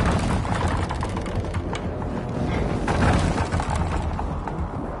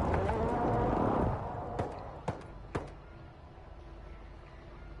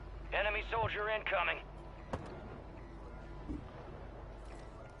 Enemy soldier incoming.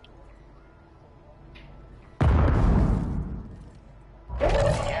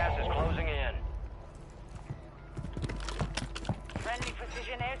 Gas is closing in. Friendly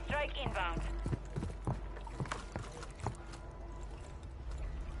precision airstrike inbound.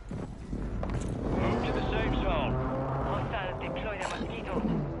 Move to the safe zone. Hostiles deploy the mosquito.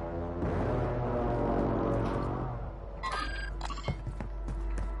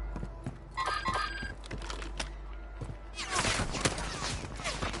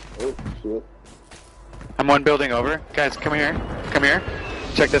 Oh, shit. I'm one building over. Guys, come here. Come here.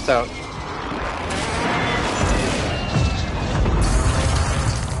 Check this out.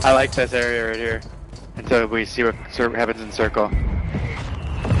 I like this area right here. Until we see what happens in circle.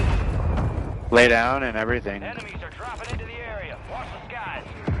 Lay down and everything. Enemies are dropping into the area. Watch the skies.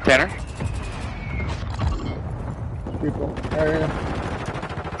 Tanner? People. Area.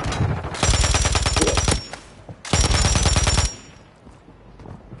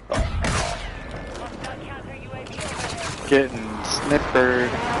 Hostile counter UAV overhead. Getting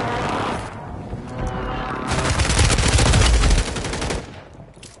snippered.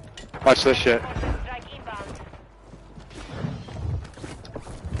 Watch this shit. Mortar strike inbound.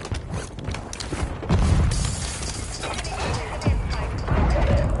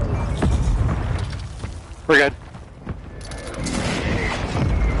 We're good.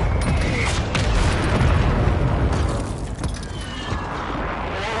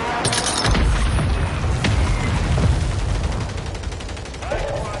 Last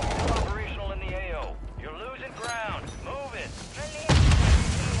squad still operational in the AO. You're losing ground. Move it. Friendly airstrike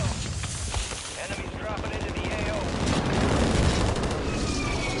Enemies dropping into the AO.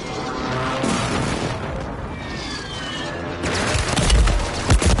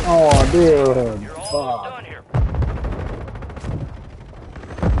 Oh, dude. You're almost Fuck. done here.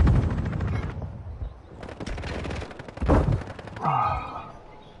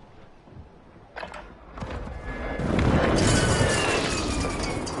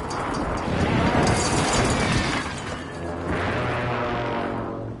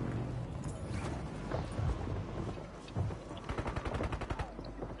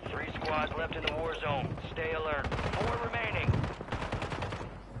 Three squads left in the war zone. Stay alert. 4 remaining.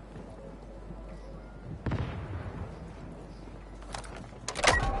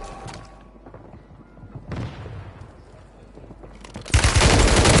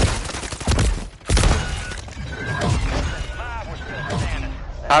 Five were still standing.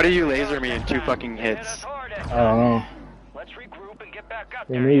 How do you laser me in 2 fucking hits? I don't know. Let's regroup and get back up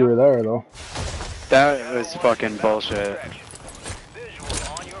They there. knew you were there, though. That was fucking bullshit.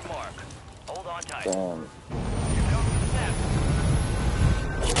 Visual on your mark. Hold on tight. Damn.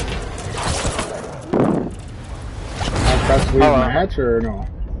 I press leave Hello. match or no?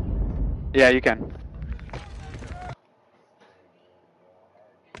 Yeah, you can.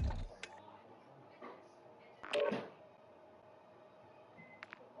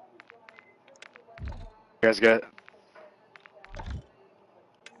 You guys get it?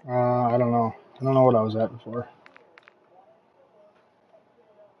 I don't know. I don't know what I was at before.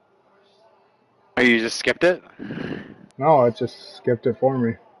 Oh, you just skipped it? No, it just skipped it for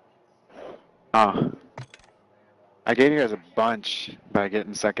me. Oh. I gave you guys a bunch by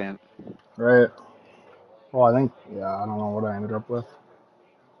getting second. Right. Well, I think, yeah, I don't know what I ended up with.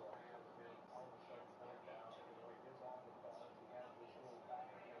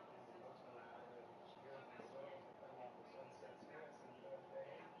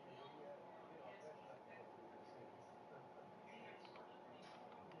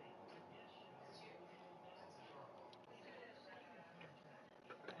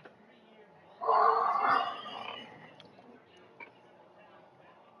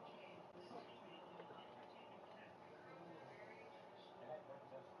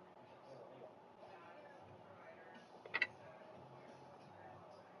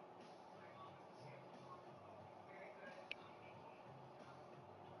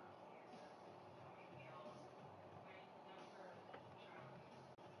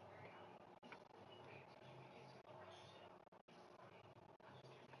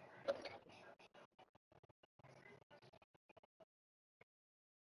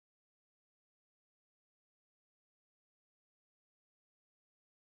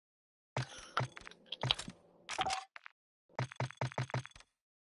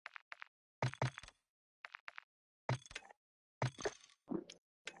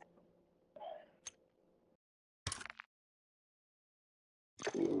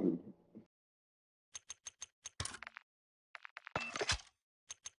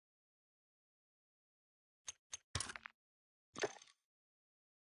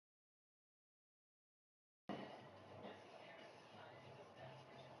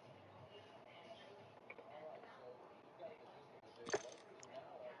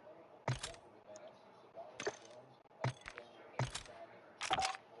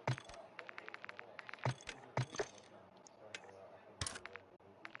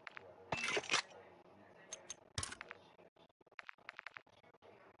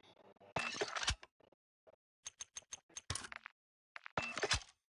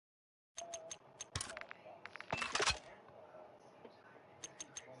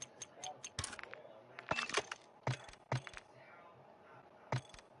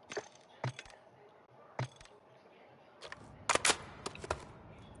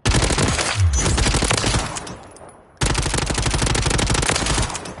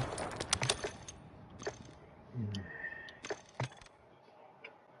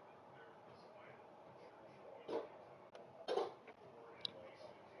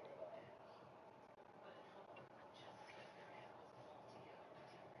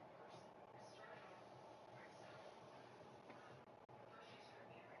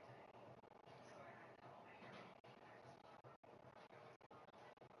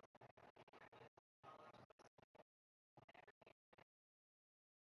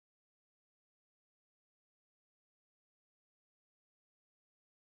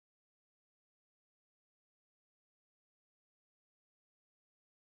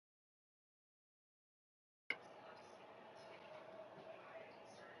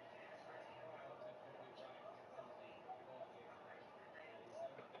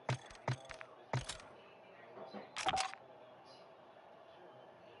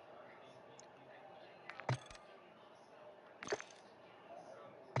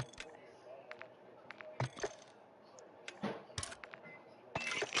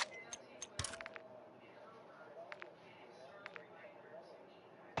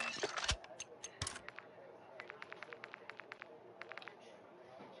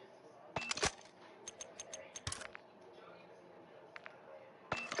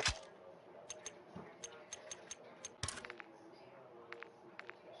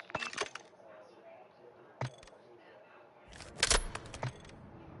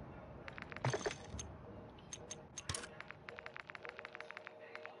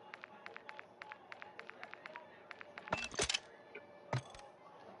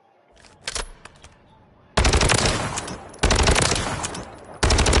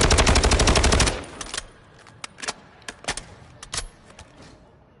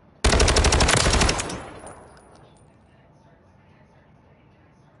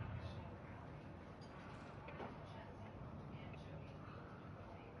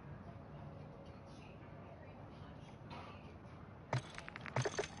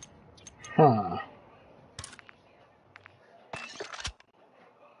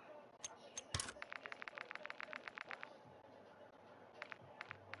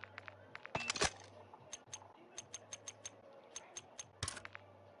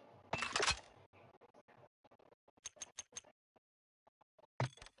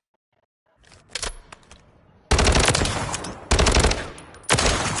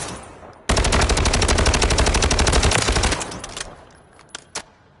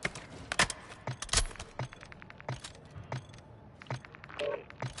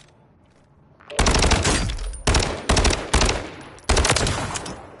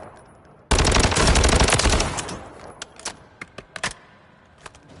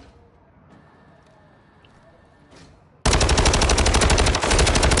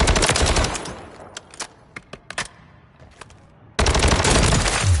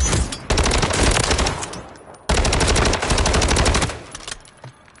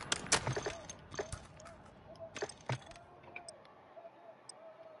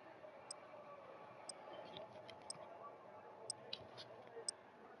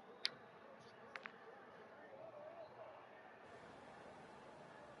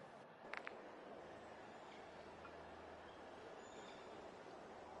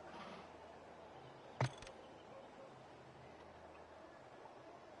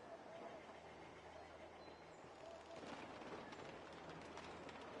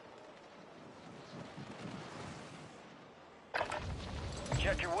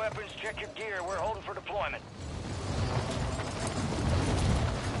 Check your weapons, check your gear. We're holding for deployment.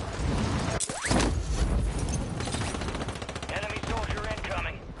 Enemy soldier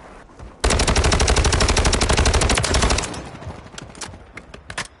incoming.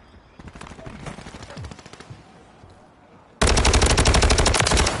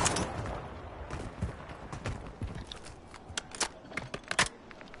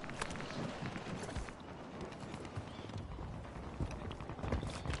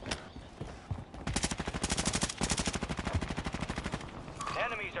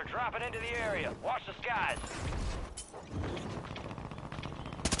 Enemies are dropping into the area. Watch the skies.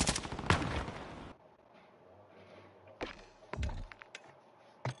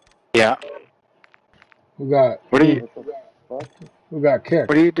 Yeah. Who got What are you? who got kicked?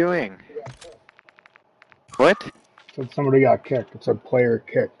 What are you doing? What? Said somebody got kicked. It said player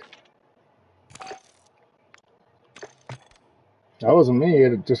kicked. That wasn't me.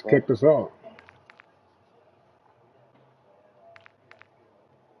 It just kicked us out.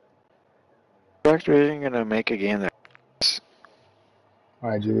 Doctor isn't gonna make a game there.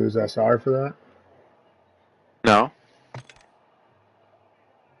 Why'd you lose SR for that? No.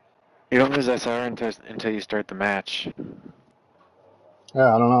 You don't lose SR until you start the match.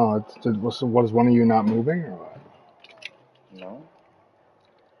 Yeah, I don't know. What is one of you not moving or what? No.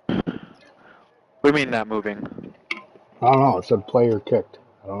 What do you mean not moving? I don't know. It said player kicked.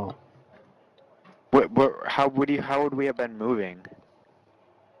 I don't know. How would we have been moving?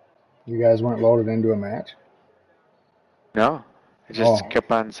 You guys weren't loaded into a match? No. It just Oh. kept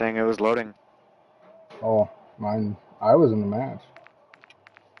on saying it was loading. Oh, mine. I was in the match.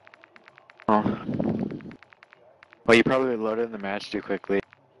 Oh. Well, you probably loaded in the match too quickly.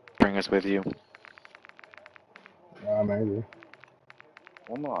 Bring us with you. Maybe.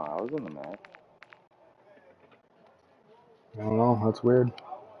 Well, no, I was in the match. I don't know. That's weird.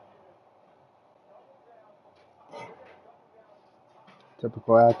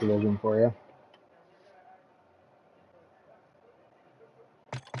 Typical Activision for you.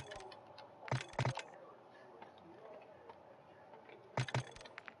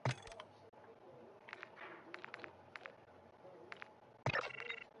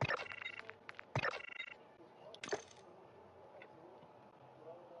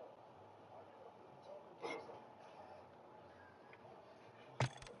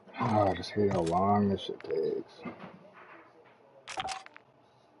 Oh, I just hate how long this shit takes.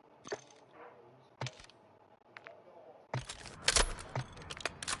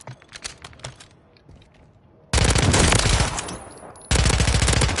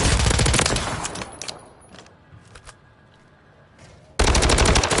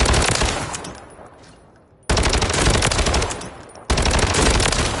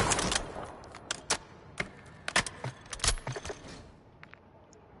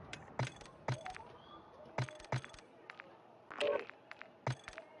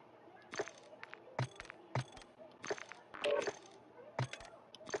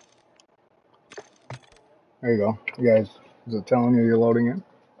 There you go. You guys, is it telling you you're loading in?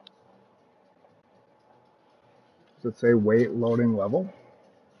 Does it say wait loading level?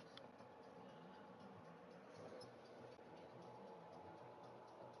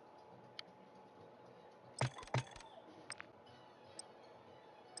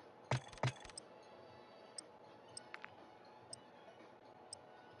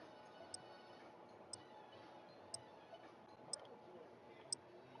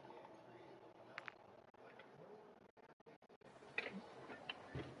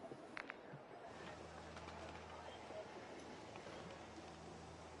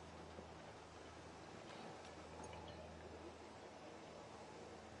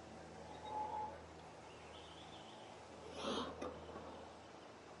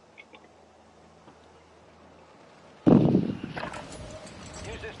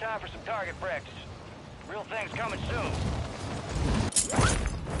 Use this time for some target practice. Real things coming soon.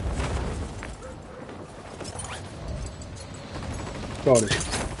 Cody.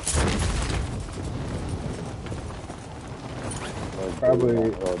 Probably. I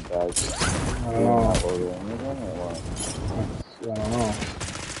don't know. I don't know.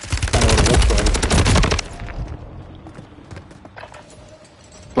 Kind of what it looks like.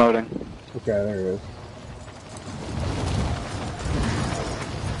 Loading. Okay, there it is.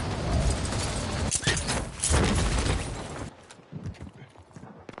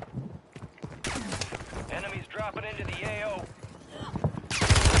 Enemies dropping into the AO.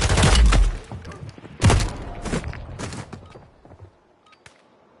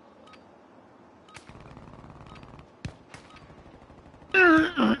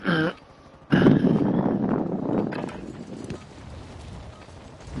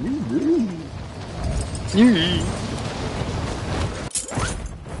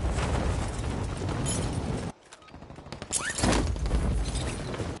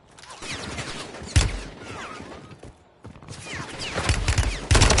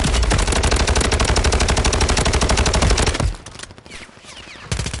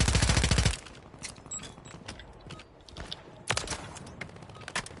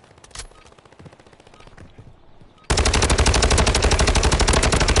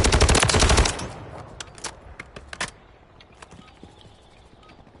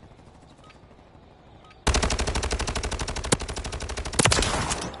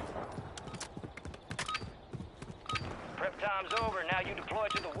 Prep time's over. Now you deploy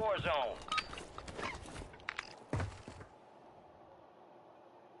to the war zone.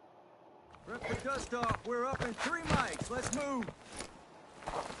 Rip the dust off. We're up in 3 mics. Let's move.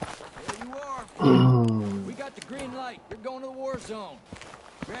 There you are. We got the green light. You're going to the war zone.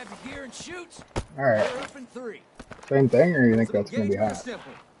 Grab your gear and shoot. Alright. We're up in 3. Same thing, or you think Rules of that's gonna be engagement are hot?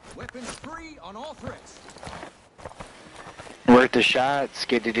 simple. Weapons free on all threats. Worth the shot,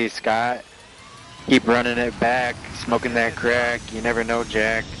 Skiddity Scott. Keep running it back, smoking that crack. You never know,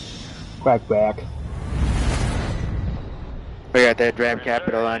 Jack. Quack back. We got that drab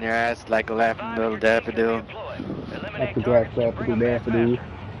capital on your ass like a laughing little daffodil. Like the black daffodil daffodil.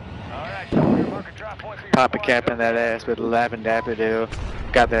 Pop a cap in that ass with a laughing daffodil.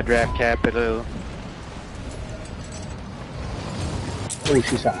 Got that draft capital. Oh,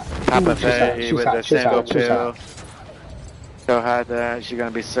 she's hot. Pop Ooh, a she's hot. fatty She's with hot. a She's single hot. She's pill. hot. So hot that she's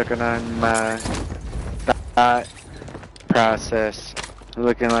gonna be sucking on my thought process.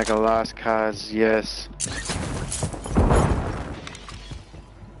 Looking like a lost cause, yes.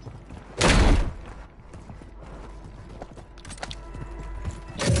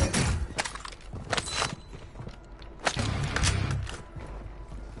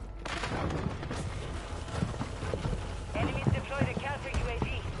 Enemies deployed a counter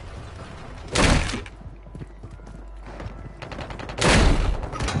UAV.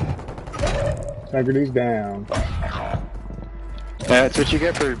 Integrity's down. That's what you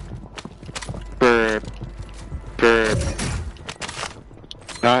get for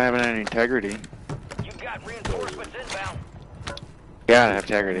not having any integrity. You got reinforcements inbound. You gotta have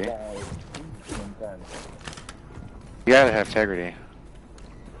integrity. You gotta have integrity.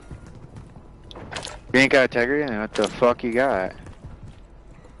 You ain't got integrity, then what the fuck you got?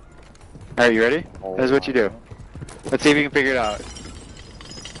 Alright, you ready? This is what you do. Let's see if you can figure it out.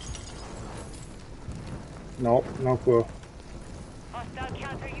 Nope, no clue. Hostile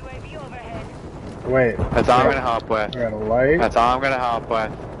counter UAV overhead. Wait. That's all I'm gonna help with. I got a light. That's all I'm gonna help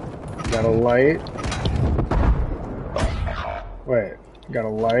with. Got a light. Wait. Got a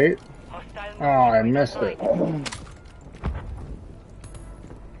light. Hostile Oh, I missed it. That's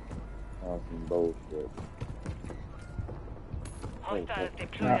some bullshit. Hostiles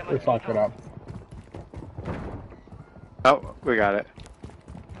deployed Nah, a we fucked it up. Oh, we got it.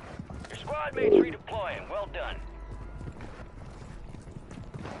 Your squad mates redeploying. Well done.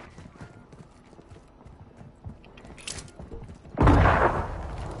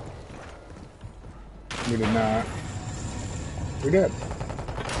 We did not. We did.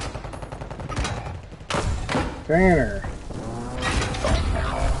 Tanner.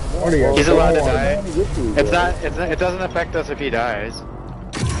 What are you He's allowed to doing? die. It doesn't affect us if he dies.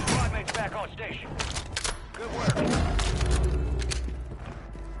 Squad mates back on station. Good work.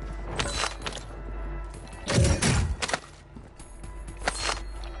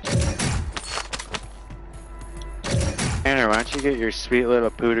 Tanner, why don't you get your sweet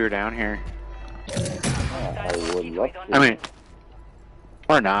little pooter down here? I would love to. I mean,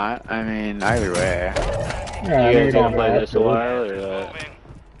 or not. I mean, either way. Yeah, You we guys don't gonna play have this to. a while or what? Moving.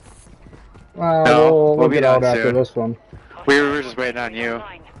 Well, No, we'll be get out done after soon. this one. We were just waiting on you.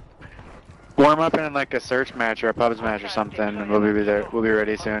 Warm up in like a search match or a pubs match or something, and we'll be there. We'll be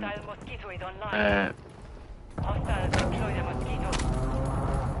ready soon. Hostile mosquito is online. Hostiles deployed a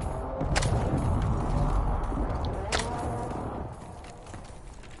mosquito.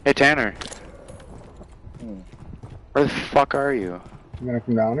 Hey Tanner, Hmm. where the fuck are you? You gonna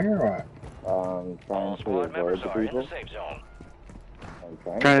come down here or what? All Trying to squad avoid members the are in people. the safe zone.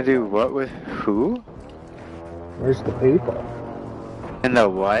 I'm Trying to do what with who? Where's the people? In the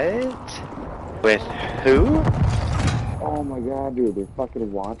what? With who? Oh my god, dude, they're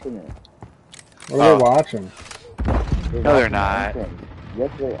fucking watching it. What are Oh. they watching? No, they're watching not. everything.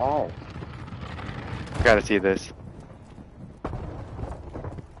 Yes, they are. Gotta see this.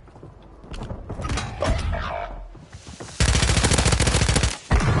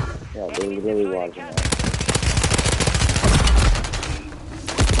 Yeah, they're literally watching it.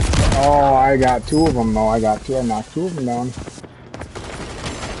 Oh, I got two of them though. I knocked two of them down.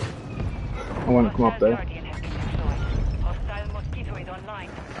 I want to come up there. Guardian has been deployed. Hostile Mosquito is online.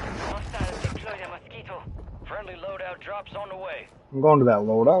 Hostiles deploy the Mosquito. Friendly loadout drops on the way. I'm going to that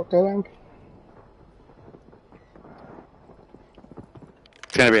loadout, I think.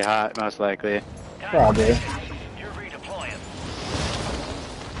 It's gonna be hot, most likely. Probably. You're redeploying.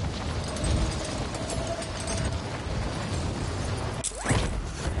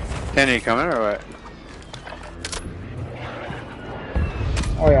 Kenny, you coming or what?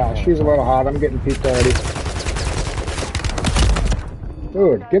 Oh yeah, she's a little hot. I'm getting peeked already.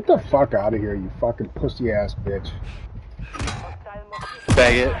 Dude, get the fuck out of here, you fucking pussy ass bitch.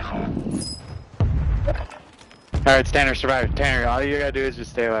 Faggot. Alright, Tanner, survive. Tanner, all you gotta do is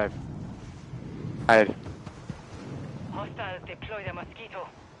just stay alive. Hide. Hostiles deploy the Mosquito.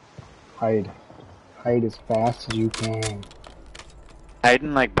 Hide. Hide as fast as you can.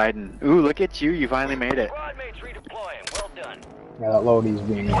 Hiding like Biden. Ooh, look at you, you finally made it. Squad mates redeploying. Well done. Yeah, that loadie's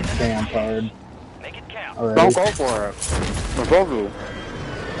being damn hard. Make it count. Don't Alright. go for it. For Bogu.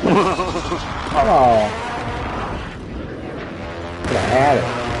 Oh. But I had it.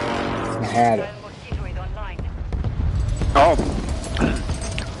 I had it. Hostile Mosquito is online. Oh.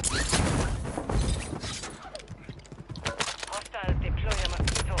 Hostiles deploy the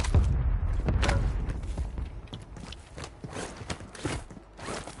Mosquito.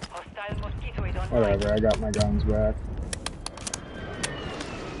 Hostile Mosquito is online. Whatever, I got my guns back.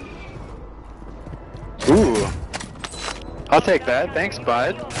 Ooh. I'll take that. Thanks,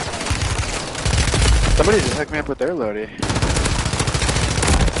 bud. Somebody just hooked me up with their loadie.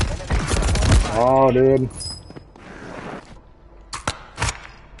 Oh, dude.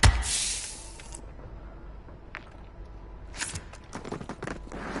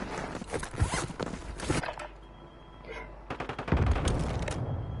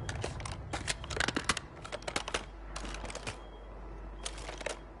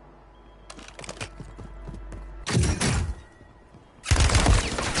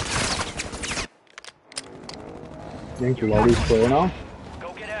 Think your loadie's clear now?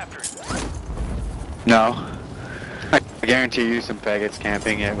 Go get after it. No. I guarantee you some faggots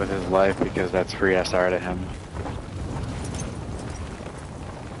camping it with his life because that's free SR to him.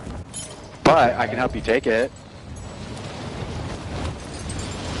 But I can help you take it.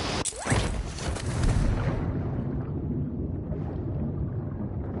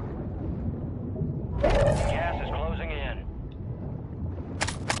 Gas is closing in.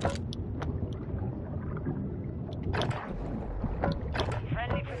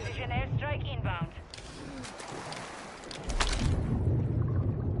 Friendly precision airstrike inbound.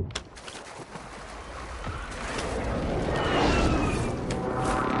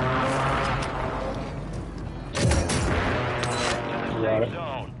 Got it.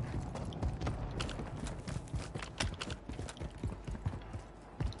 Zone.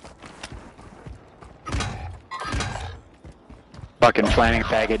 Fucking flanning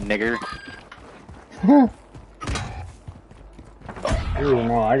faggot nigger. Ooh,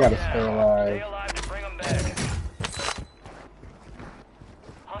 no, I gotta stay Stay alive. alive to bring them back.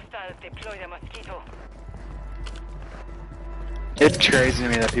 Hostiles deploy the Mosquito. It's crazy to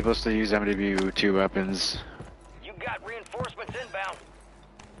me that people still use MW2 weapons. You got reinforcements inbound.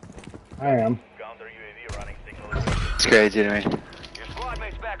 I am. Counter UAV running signal. It's crazy to me. Your squad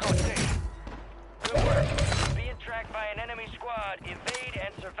mates back on station. Good work. Being tracked by an enemy squad. Evade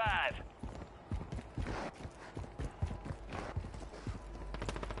and survive.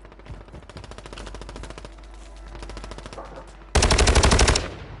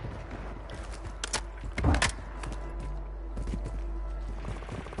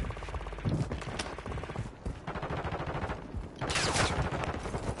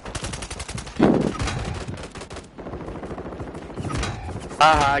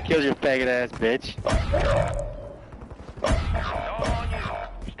 Haha, I killed your faggot ass bitch. All on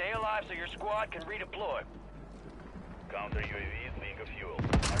you. Stay alive so your squad can redeploy. Counter UAV is being fuel.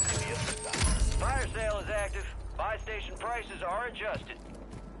 RTB is fire sale is active. Buy station prices are adjusted.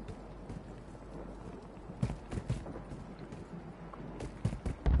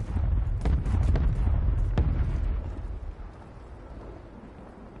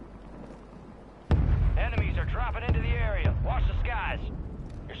 Enemies are dropping into the area. Watch the skies.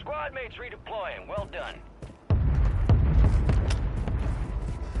 Your squad mates redeploying. Well done.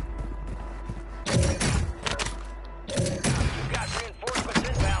 You've got reinforcements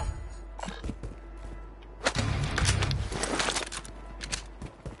inbound.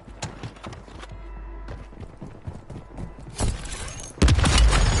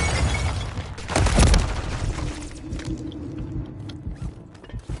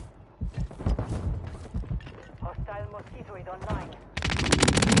 Mosquito is online.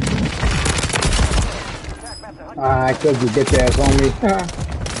 Ah, I killed you, bitch ass homie.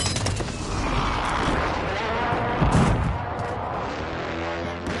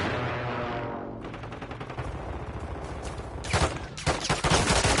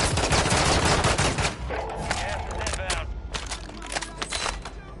 Gas is inbound.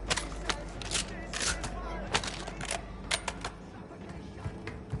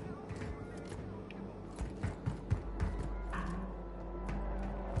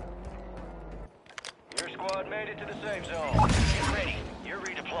 Your squad made it to the safe zone. Get ready. You're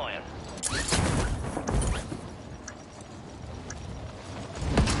redeploying.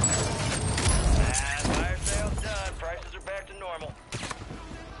 Fire sale's done. Prices are back to normal.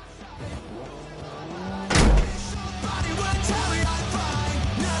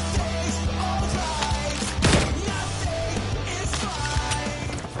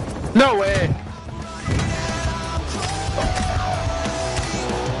 No way!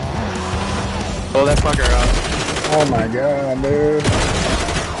 Pull that fucker up. Oh my god, dude.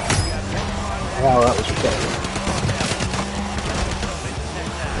 Wow, that was close.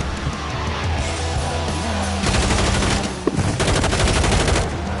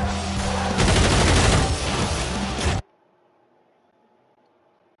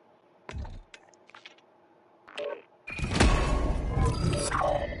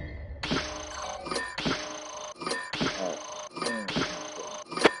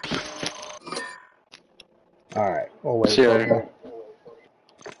 Alright, we'll wait See you for later. him.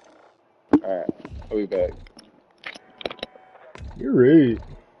 Alright, I'll be back. You're right.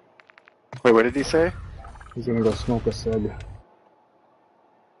 Wait, what did he say? He's gonna go smoke a cig.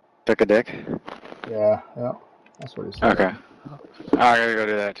 Took a dick? Yeah, that's what he said. Okay. I gotta go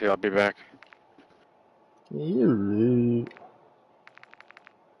do that too. I'll be back. You're right.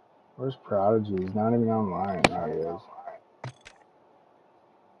 Where's Prodigy? He's not even online. There he is.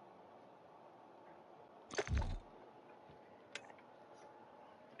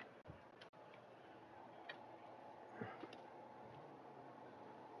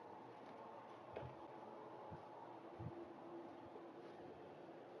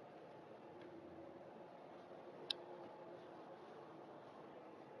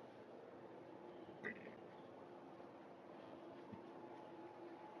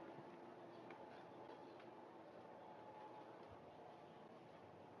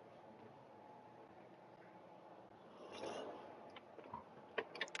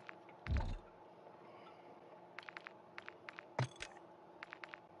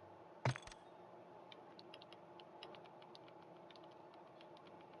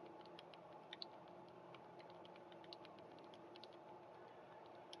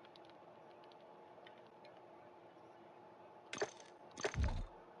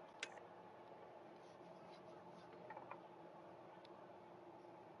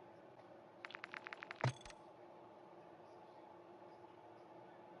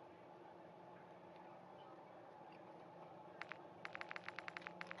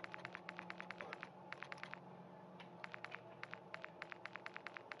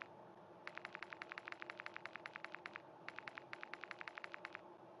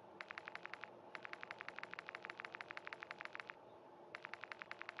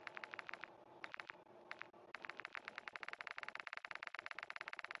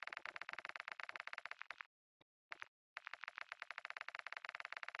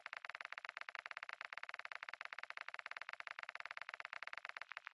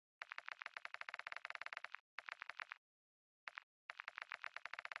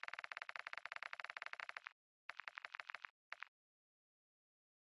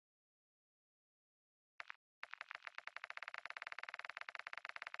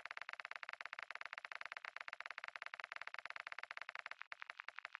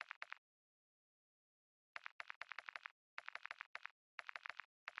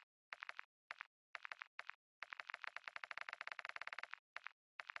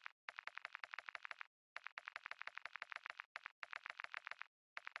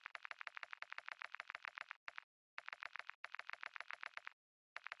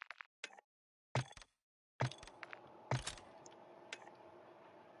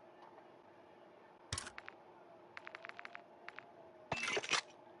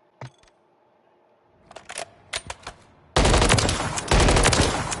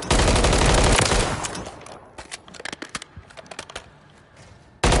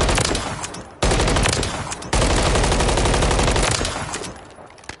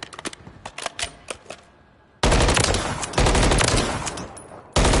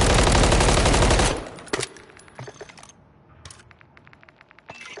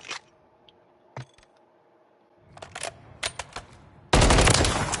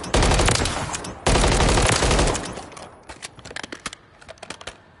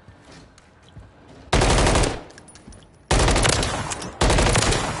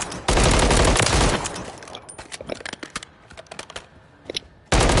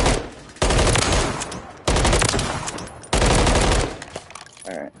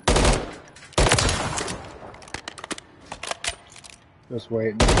 Just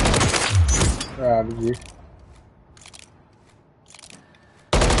waiting. Strategy.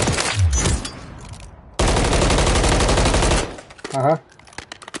 Uh-huh.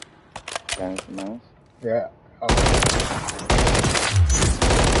 Anything else? Yeah. Oh.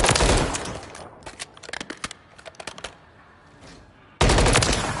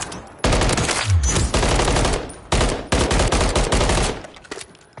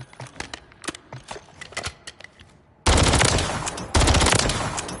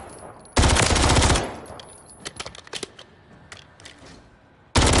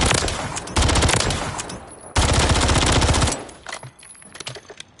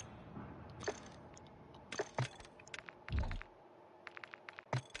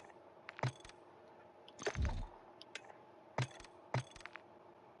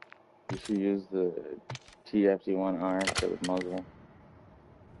 You should use the TFT1R for the muzzle.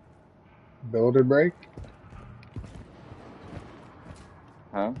 Builder break?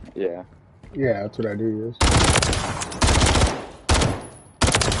 Huh? Yeah. Yeah, that's what I do use.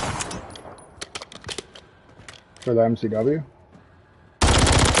 For the MCW?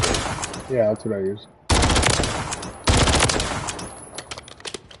 Yeah, that's what I use.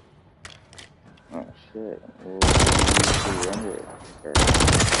 Oh shit. Well, render it.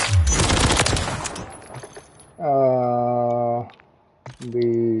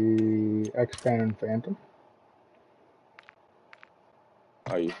 The X-Cannon Phantom.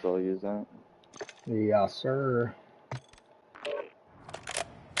 Oh, you still use that? Yes, sir.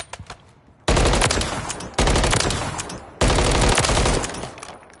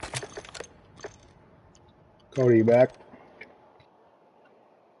 Cody, you back?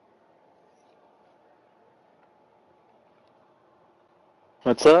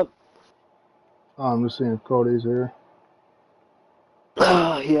 What's up? Oh, I'm just seeing if Cody's here.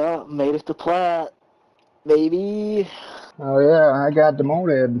 Yeah, made it to plat, baby. Oh yeah, I got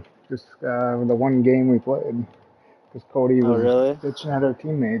demoted. Just the one game we played. Because Cody Oh, was really? bitching at our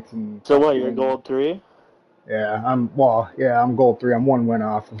teammates and So what, you're fucking. gold 3? Yeah, I'm gold 3. I'm one win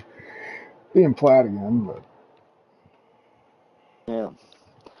off of being plat again, but Yeah.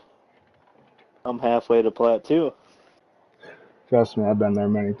 I'm halfway to plat 2. trust me, I've been there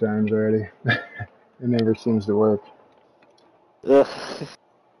many times already. It never seems to work. Ugh.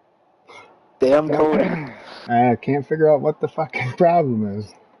 Damn Cody. I can't figure out what the fucking problem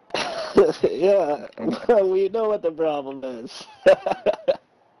is. Yeah, we know what the problem is.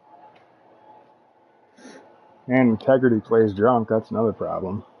 And Integrity plays drunk, that's another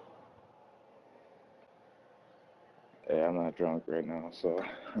problem. Yeah, I'm not drunk right now, so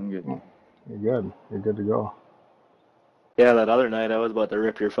I'm good. Oh, you're good. You're good to go. Yeah, that other night I was about to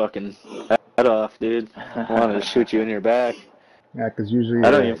rip your fucking head off, dude. I wanted to shoot you in your back. Yeah, because usually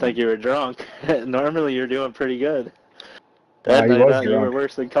I don't even think you were drunk. Normally you're doing pretty good. That he night was you were drunk.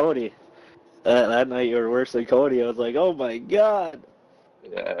 worse than Cody. That night you were worse than Cody. I was like, oh my god.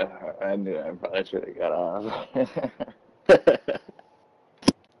 Yeah, I knew I probably should have got off.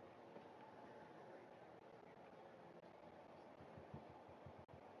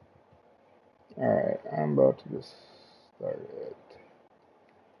 Alright, I'm about to just start it.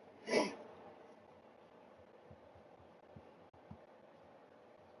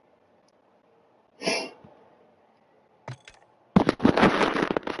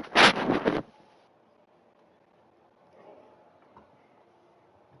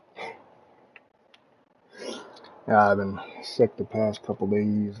 Yeah, I've been sick the past couple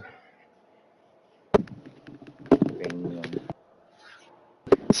days.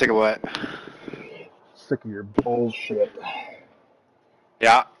 Sick of what? Sick of your bullshit.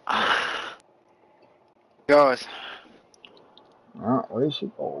 Yeah. Goes. Well, at least she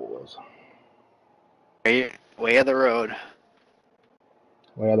goes. Way of the road.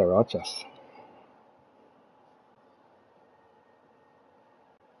 Way the Rochas.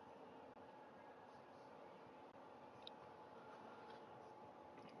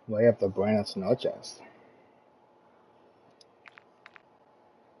 Way up the Buenas noches.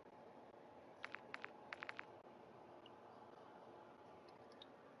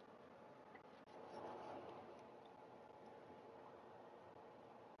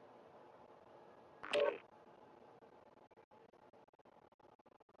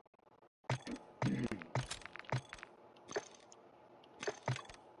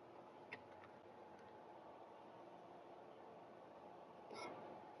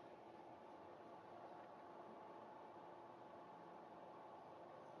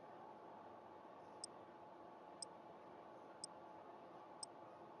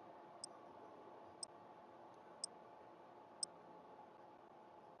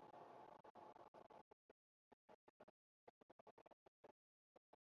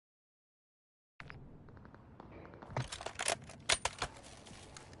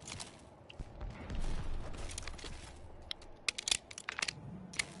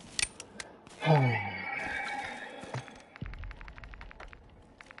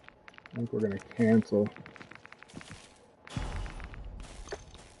 I think we're gonna cancel.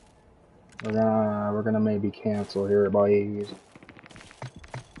 We're gonna maybe cancel here, boys.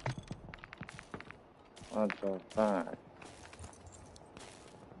 What the fuck?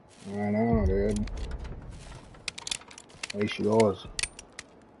 I know, dude. There she goes.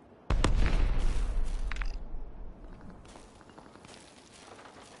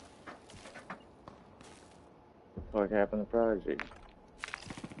 What happened to Prodigy?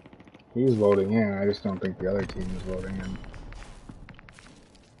 He's voting in. I just don't think the other team is voting in.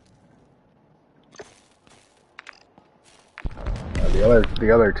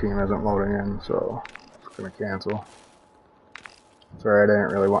 The other team isn't voting in, so it's gonna cancel. Sorry, I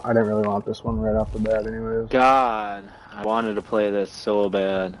didn't really want this one right off the bat, anyways. God, I wanted to play this so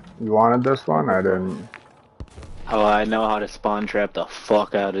bad. You wanted this one? I didn't. Oh, I know how to spawn trap the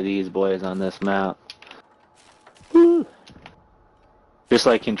fuck out of these boys on this map. Woo. Just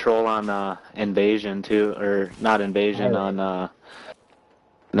like control on Invasion too, or not Invasion, on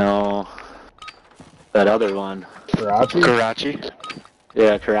no, that other one. Karachi? Karachi.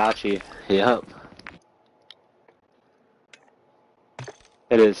 Yeah, Karachi. Yep.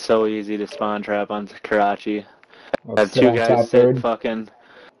 It is so easy to spawn trap on Karachi. Let's Have two sit on guys top sit third. fucking.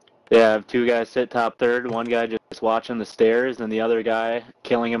 Yeah, have two guys sit top third. One guy just watching the stairs, and the other guy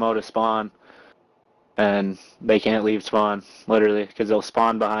killing him out of spawn. And they can't leave spawn, literally, because they'll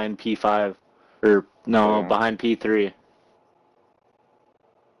spawn behind P5, or no, behind P3.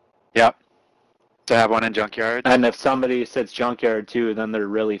 Yep. To have one in junkyard. And if somebody sits junkyard too, then they're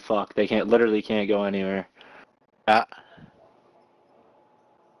really fucked. They literally can't go anywhere. Yeah.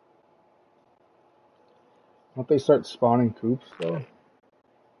 Won't they start spawning coops though?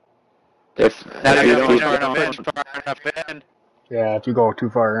 If Now you you don't, far enough in. Yeah, if you go too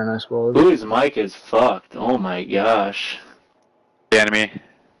far in, I suppose. whose mic is fucked? Oh my gosh. The enemy.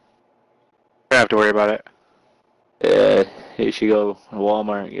 Don't have to worry about it. Yeah, you should go to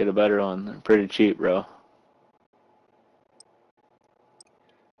Walmart and get a better one. They're pretty cheap, bro.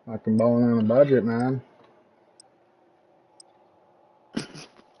 I can bone on a budget, man.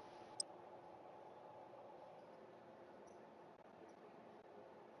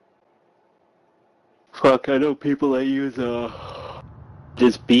 Fuck, I know people that use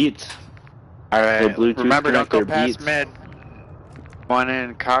just Beats. Alright, Bluetooth remember don't go connector past Beats. mid. One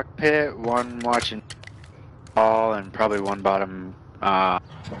in cockpit, one watching all, and probably one bottom, I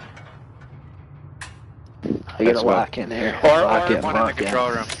gotta That's what- lock in here. or Lock in, one in the lock in. control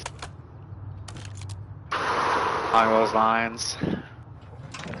room. Along those lines.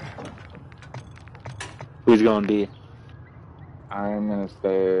 Who's going B? I'm gonna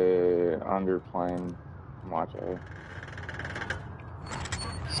stay under plane and watch A.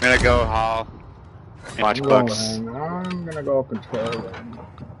 I'm gonna go hall. and Watch I'm books. I'm gonna go control room.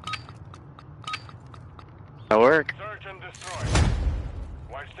 That'll work. Search and destroy.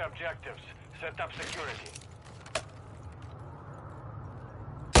 Watch the objectives. Set up security.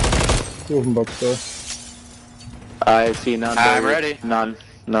 Two of them bookstore. I see none. I'm burger. ready.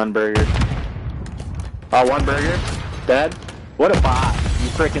 None burger. Oh, one burger. Dead. What a bot! You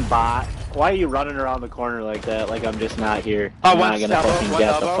freaking bot! Why are you running around the corner like that? Like I'm just not here. Oh, I'm not one's gonna elbow, fucking one's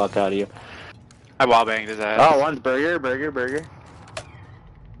get the elbow. fuck out of you. I wallbanged his ass. Oh, one's burger.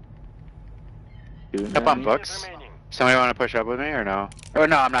 Shooting Up at on me. books. Somebody want to push up with me or no? Oh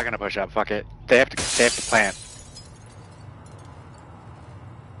no, I'm not gonna push up. Fuck it. They have to plant.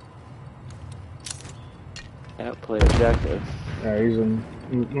 Yeah, play objective. Yeah, he's in.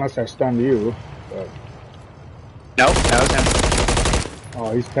 Unless I stunned you. But, Nope, that was him.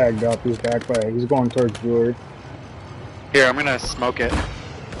 oh, he's tagged up. He's back by. He's going towards jewelry. Here, I'm gonna smoke it.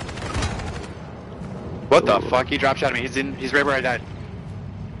 What the fuck? He drop shot at me. He's right where I died.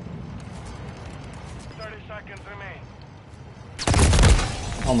 30 seconds remain.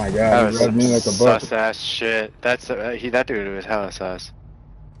 Oh my That god, was he read me like a book. sus ass shit. That's that dude was hella sus.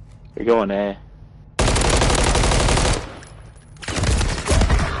 You're going A.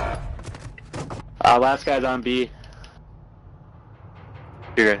 Last guy's on B.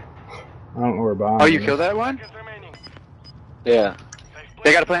 You're good. I don't know where bomb Oh, you is. killed that one? Seconds remaining. Yeah.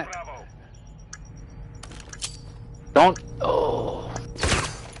 They got a plant. Bravo. Don't. Oh.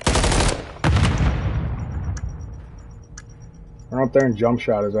 Run up there and jump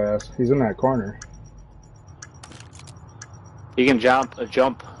shot his ass. He's in that corner. You can jump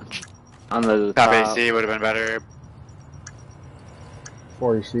on the Top top. AC would have been better.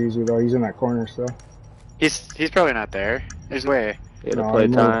 Before he sees you though, he's in that corner still. He's probably not there. There's way. Get a No, play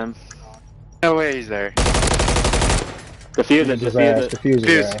move. time. No way he's there. Defuse it. His Defuse ass. it. Defuse his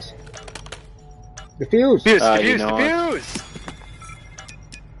Defuse. ass. Defuse! Defuse, You defuse, know it. defuse!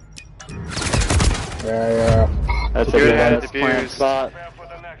 Yeah. That's a Good good at ass plant defuse. spot. Prepare for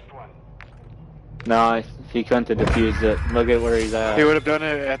the next one. No, he couldn't have defused it. Look at where he's at. He would have done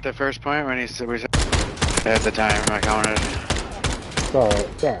it at the first point when we said at the time I counted. It's alright.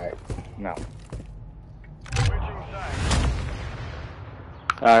 It's alright. No. Switching sides.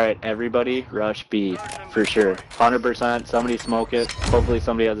 Alright, everybody rush B. For sure. 100%. Somebody smoke it. Hopefully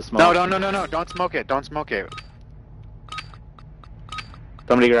somebody has a smoke. No, don't smoke it. Don't smoke it.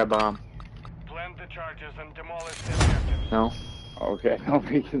 Somebody grab bomb. Plant the charges and demolish the objectives. No? Okay,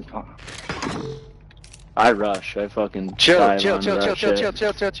 nobody can talk. I rush. I fucking Chill. dive onto that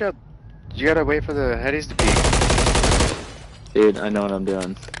shit. You gotta wait for the headies to peak. Dude, I know what I'm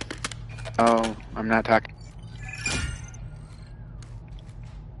doing. Oh, I'm not talking.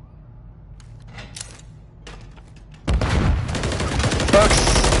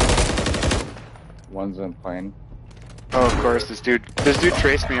 Bucks! One's in plane. Oh, of course, this dude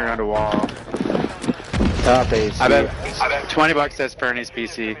traced me around a wall. Top AC. I bet $20 says Fernie's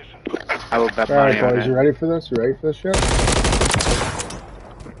PC. I will bet money Alright, on boys, you it. ready for this? You ready for this shit?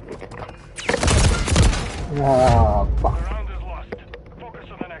 Ah, fuck. The round is lost. Focus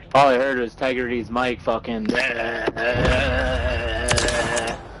on the next All I heard was Tigerity's mic fucking.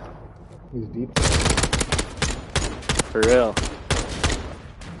 He's deep. For real.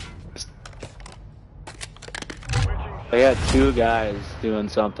 I got two guys doing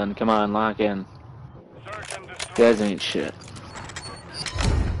something. Come on, lock in. search and destroy. You guys ain't shit.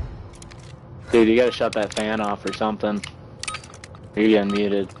 Dude, you gotta shut that fan off or something. You're getting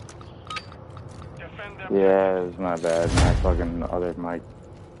muted. Defend them. Yeah, it was my bad. My fucking other mic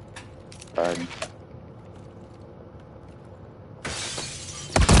died.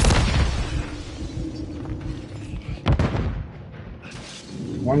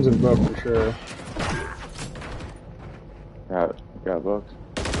 One's in book for sure. Got books.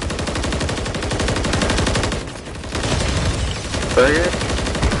 Burger?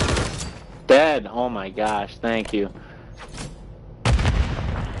 Dead. Oh my gosh, thank you.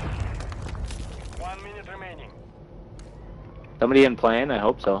 1 minute remaining. Somebody in plane? I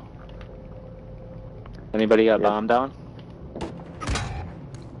hope so. Anybody got Yep. bomb down?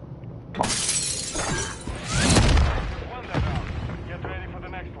 One down. Get ready for the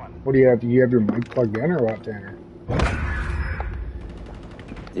next one. What do you have? Do you have your mic plugged in or what, Tanner?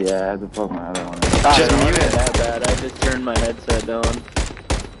 Yeah, I had to plug my other one in. Ah, Just it mute wasn't it. that bad. I just turned my headset down.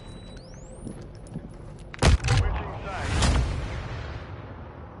 Switching sides.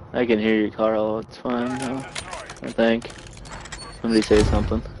 I can hear you, Carl. It's fine now, Destroy. I think. Somebody say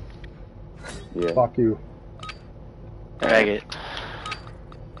something. Yeah. Fuck you. Drag it.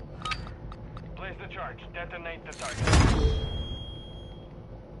 Place the charge. Detonate the target.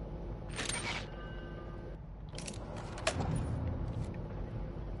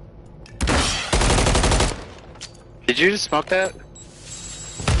 Did you just smoke that?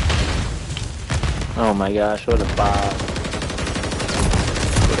 Oh my gosh, what a bot.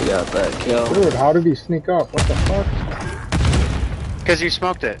 We got that kill. Dude, how did he sneak up? What the fuck? Because you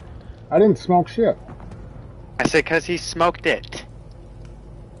smoked it. I didn't smoke shit. I said because he smoked it.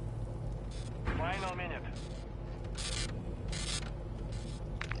 Final minute.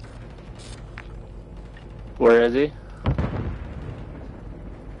 Where is he?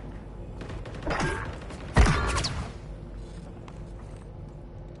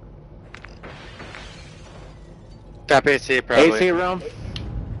 Top AC probably. AC room?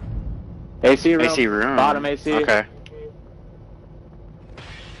 AC room? AC room. Bottom AC. Okay.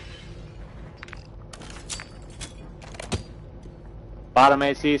 Bottom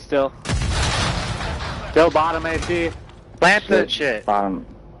AC still. Still bottom AC. Plant that shit. Bottom.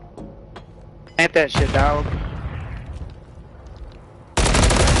 Plant that shit, dog.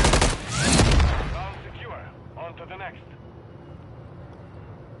 Round secure. On to the next.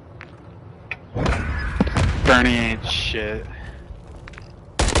 Bernie ain't shit.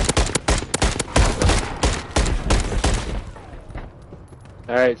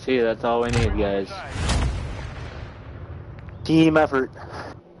 Alright, see, that's all we need, guys. Side. Team effort.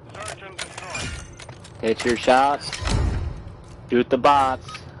 Search and destroy. Hit your shots. Shoot the bots.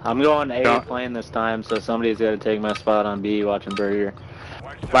 I'm going A Don't- plane this time, so somebody's got to take my spot on B watching Burger.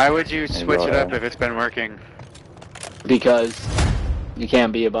 Watch the Why would you switch go it up ahead. if it's been working? Because you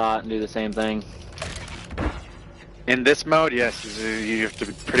can't be a bot and do the same thing. In this mode, yes, you have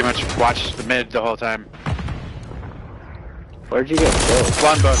to pretty much watch the mid the whole time. Where'd you get killed?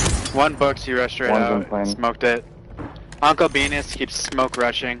 One book, you rushed right One's in out, plane. smoked it. Uncle Venus keeps smoke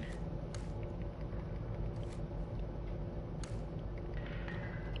rushing.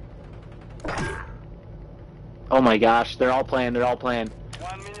 Oh my gosh, they're all playing, they're all playing.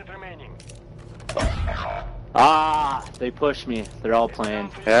 1 minute remaining. Ah, they pushed me. They're all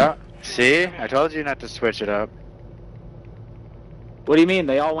playing. Yeah. See? I told you not to switch it up. What do you mean?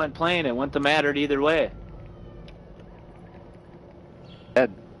 They all went playing. It wouldn't have mattered either way.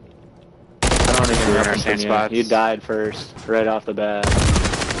 Dead. I don't even We're in know our same you. spots. You died first, right off the bat.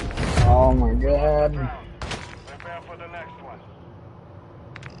 Oh my god. Prepare for the next one.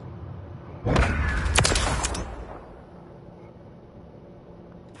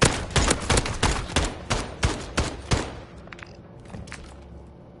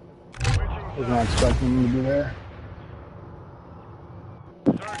 Was not expecting him to be there.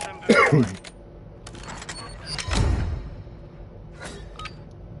 Search and destroy.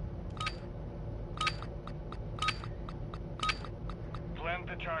 Plant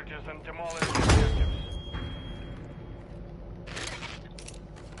the charges and demolish the objectives.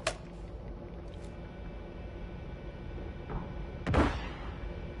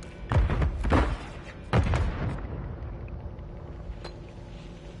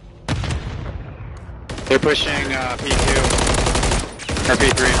 They're pushing P2. Or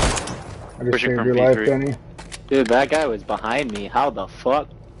P3. I just Pushing saved from your life, P3. Denny. Dude, that guy was behind me. How the fuck?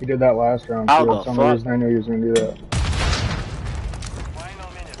 He did that last round How too. the For some fuck? reason I knew he was gonna do that.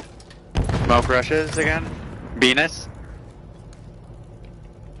 Final minute. Smoke rushes again. Venus.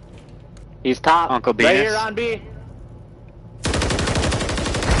 He's top. Uncle Right Beanus. here on B.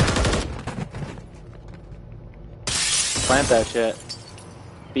 Plant that shit.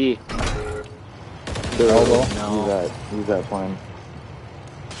 B. Elbow. No. Use that plane.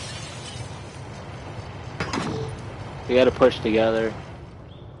 We gotta push together.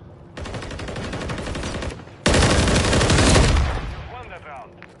 Won that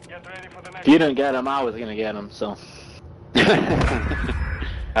round. Get ready for the next If you didn't get him, I was gonna get him, so.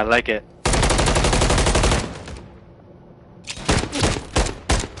 I like it.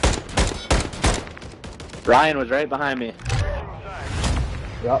 Ryan was right behind me.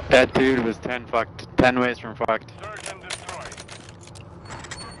 Yep. That dude was 10 ways from fucked. Search and destroy.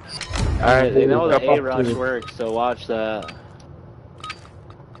 Alright, they know the Up, A up, rush dude. works, so watch that.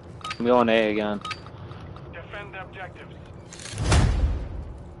 I'm going A again. Defend the objectives.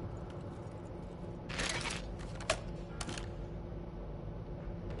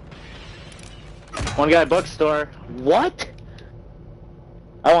 One guy bookstore. What?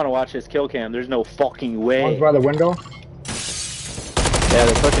 I want to watch his kill cam. There's no fucking way. One's by the window. Yeah,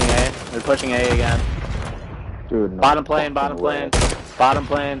 they're pushing A. They're pushing A again. Dude, no Bottom plane, bottom fucking way. plane. Bottom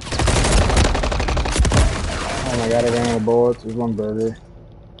plane. Oh my god, I ran out of bullets. There's one burger.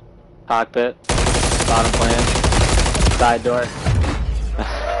 Cockpit. Bottom plane. Side door.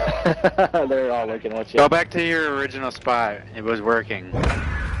 They're all looking at you. Go back to your original spot. It was working.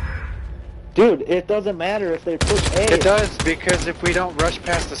 Dude, it doesn't matter if they push A. It does, because if we don't rush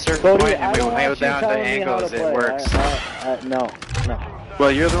past a certain Cody, point I and we don't nail want you down the telling me how to angles, play. it works. No.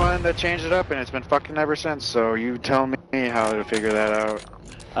 Well, you're the one that changed it up, and it's been fucking ever since, so you tell me how to figure that out.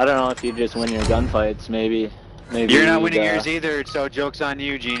 I don't know if you just win your gunfights, maybe. Maybe You're not you'd, winning yours either, so joke's on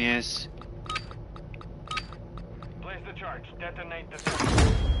you, genius. Place the charge. Detonate the charge.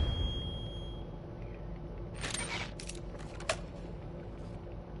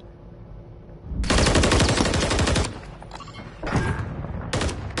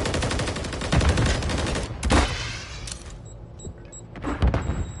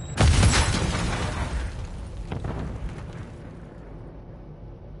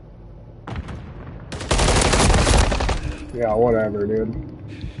 Yeah, whatever, dude.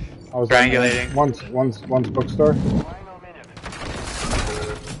 I was Triangulating. One's bookstore. Final minute.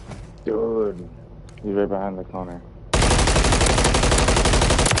 Dude, he's right behind the corner.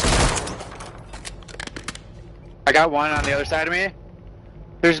 I got one on the other side of me.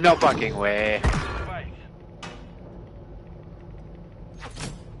 There's no fucking way. Device.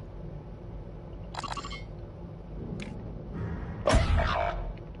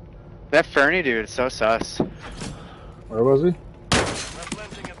 That Fernie dude is so sus. Where was he?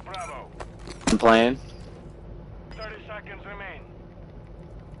 Replenishing is Bravo. I'm playing. 30 seconds remain.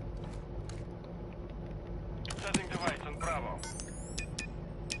 Setting device on Bravo.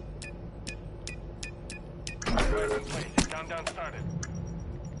 Device in place. Countdown started.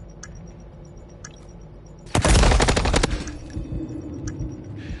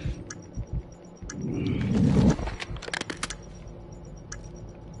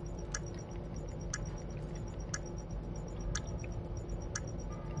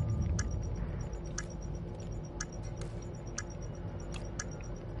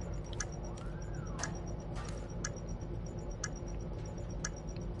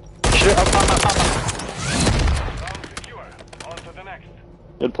 Shit, up. Round secure. On to the next.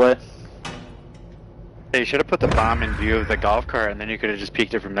 Good play. Hey, you should have put the bomb in view of the golf cart, and then you could have just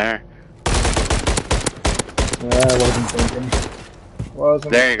peeked it from there. Yeah, I wasn't thinking.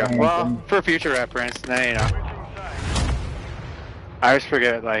 There you go. Well, for future reference, now you know. I always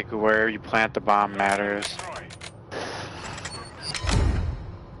forget, like, where you plant the bomb matters.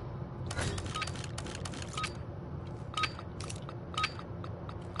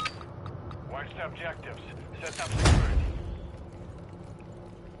 Watch the objectives. Set up security.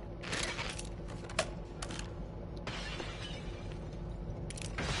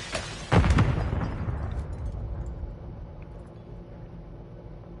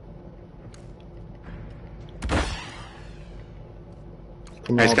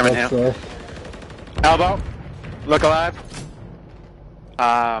 He's coming in. Elbow. Look alive.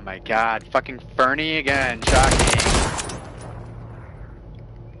 Oh my god. Fucking Fernie again. Shocking.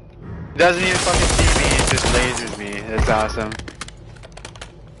 Doesn't even fucking see me. It just lasers me. That's awesome.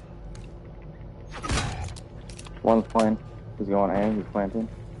 One's playing. He's going A. He's planting.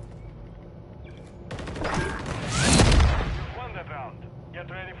 Won the round. Get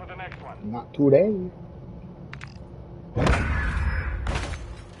ready for the next one. Not today.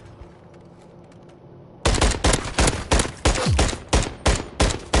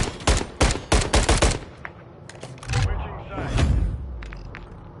 Switching sides.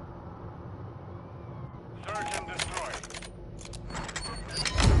 Search and destroy.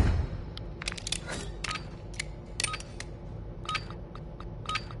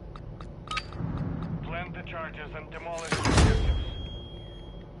 Plant the charges and demolish the objectives.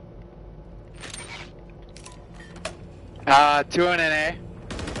 2 in an A.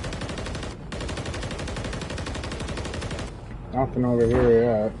 Nothing over here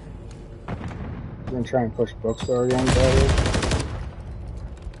yet. I'm gonna try and push bookstore again, probably.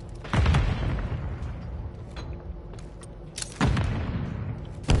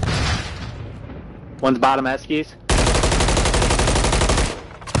 One's bottom Eskies.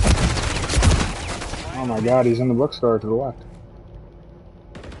 Oh my god, he's in the bookstore to the left.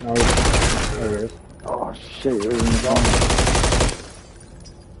 No, there he is. Oh shit, you're in the zone.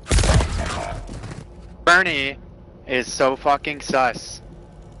 Fernie is so fucking sus.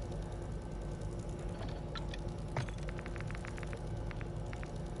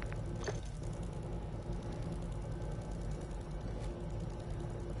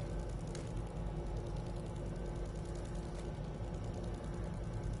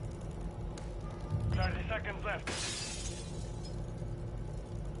 Seconds left.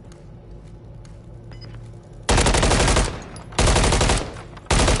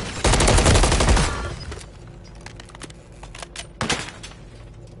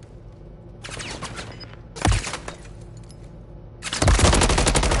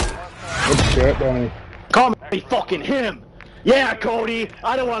 Good shit, Benny. Call me fucking him! Yeah, Cody!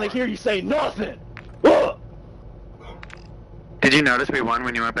 I don't want to hear you say nothing! Ugh. Did you notice we won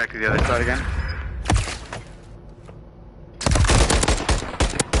when you went back to the other side again?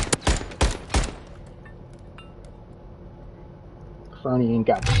 Fernie ain't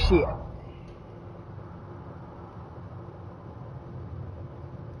got shit.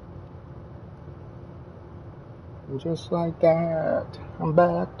 And just like that, I'm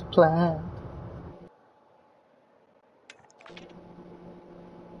back to plan.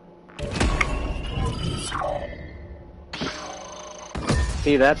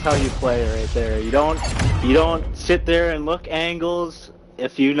 See, that's how you play right there. You don't sit there and look angles.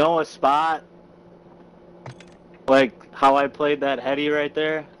 If you know a spot, like how I played that heady right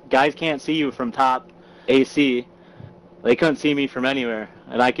there, guys can't see you from top AC. They couldn't see me from anywhere,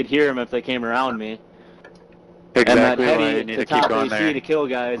 and I could hear them if they came around me. Exactly and that why you heady need to to keep top going AC there. to kill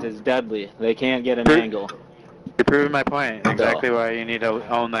guys is deadly. They can't get an Pro- angle. You're proving my point. Exactly why you need to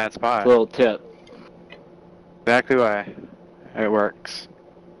own that spot. Little tip. Exactly why. It works.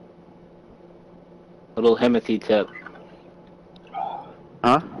 Little Himothy tip.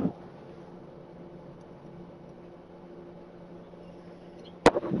 Huh?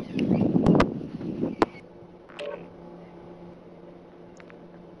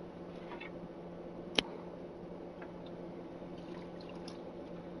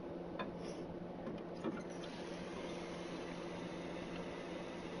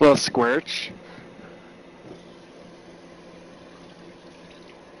 Little squirch.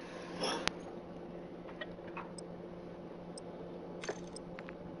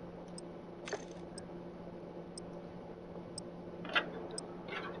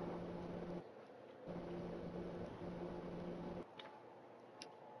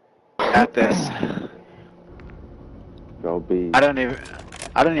 Got this. Go B. I don't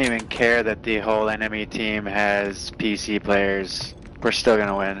even care that the whole enemy team has PC players. We're still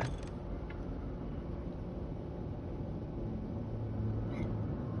gonna win.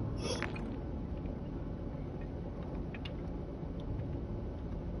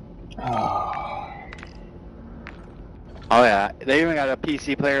 Oh yeah, they even got a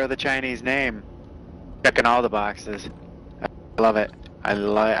PC player with a Chinese name. Checking all the boxes. I love it. I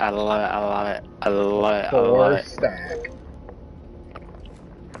love it. I love it. I love it. I love it. I love Four it. stack.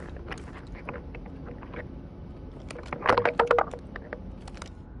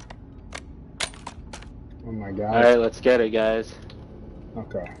 Oh my god. Alright, let's get it, guys.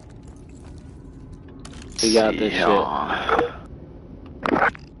 Okay. We got this shit.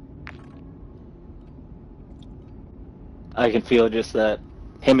 I can feel just that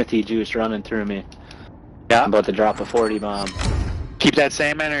Himothy juice running through me. Yeah. I'm about to drop a 40 bomb. Keep that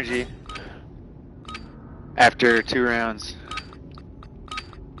same energy. After 2 rounds.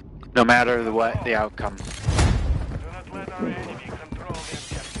 No matter the outcome. Do not let our enemy control the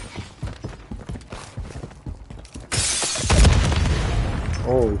objective.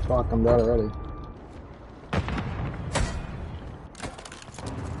 Holy fuck, I'm dead already.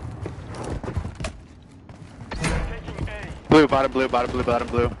 Taking A. Blue, bottom blue, bottom blue, bottom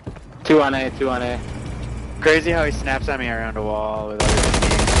blue. 2 on A, 2 on A. Crazy how he snaps at me around a wall with everything.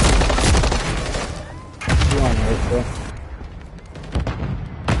 You on earth, bro.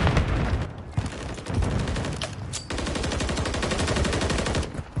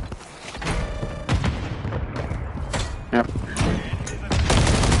 Yep.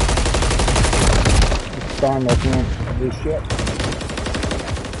 Storm looking at this shit.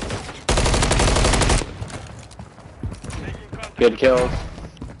 Good kills.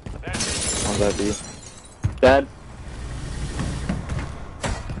 On that B. Dead.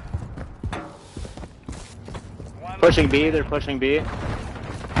 Pushing B, they're pushing B.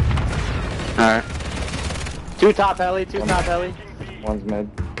 Alright. 2 top heli, 2 top heli. One's mid.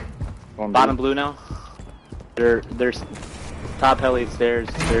 One Bottom B. blue now. They're top heli stairs,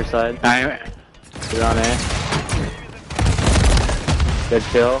 their side. Alright. They're on A. Good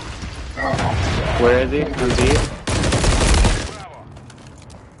kill. Where is he? Who's he?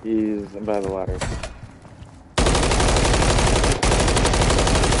 He's by the ladder.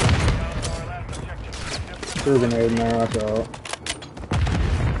 Threw a grenade in there, watch out. I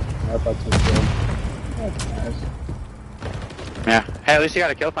thought so good. That's nice. Yeah. Hey, at least you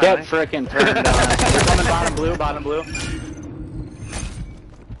got a kill Get finally. frickin' turned on. They're coming bottom blue, bottom blue.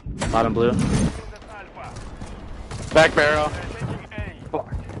 Bottom blue. Back barrel.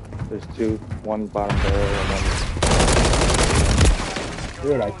 There's 2. One bottom barrel and then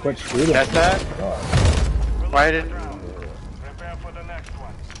Dude, I quit shooting. That's that? God. Why didn't... Prepare for the next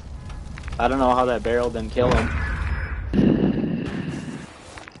one. I don't know how that barrel didn't kill him.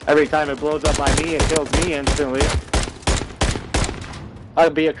 Every time it blows up by me, it kills me instantly.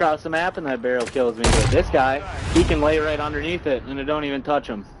 I'd be across the map and that barrel kills me, but this guy, he can lay right underneath it and it don't even touch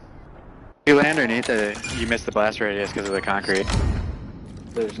him. You land underneath it, you missed the blast radius because of the concrete.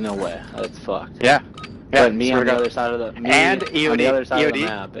 There's no way. That's fucked. Yeah. Yeah, But me swear on to the God. other side of the And on EOD. the other side of the EOD.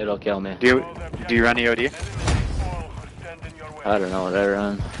 map, it'll kill me. Do you run EOD? All who stand in your way. I don't know what I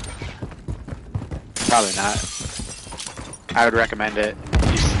run. Probably not. I would recommend it.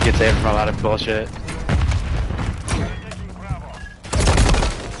 You get saved from a lot of bullshit. Taking Bravo.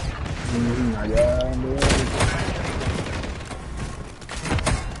 I got him,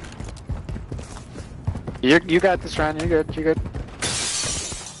 You got this, Ryan. You're good. You're good.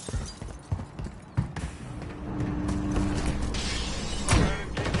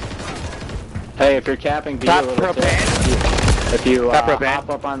 Hey, if you're capping B Top a little bit, propane. if you Top propane.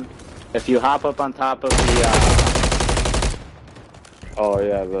 hop up on top of the oh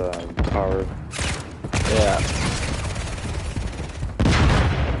yeah, the tower. yeah.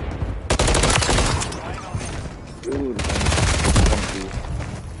 Dude,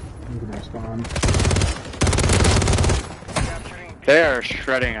 I'm gonna spawn. They are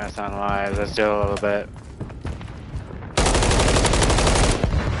shredding us on lives. Let's do a little bit.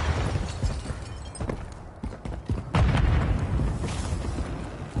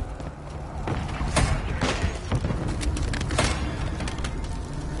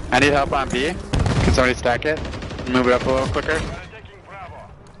 I need help on B. Can somebody stack it? Move it up a little quicker. Taking Bravo.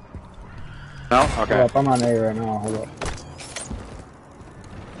 No? Hold Okay. up, I'm on A right now, hold up.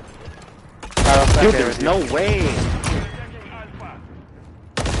 I'll stack Dude, A there's with no you. way. Taking Alpha.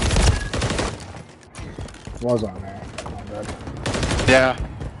 Was on A. I'm dead. Yeah.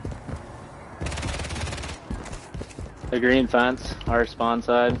 The green fence, our spawn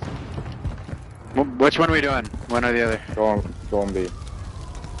side. Which one are we doing? One or the other? Going B.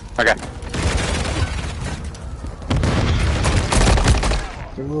 Okay.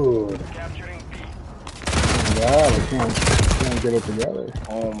 Dude. Capturing B. Oh my god, I can't get it together.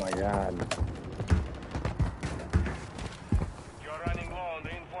 Oh my god. You're running low on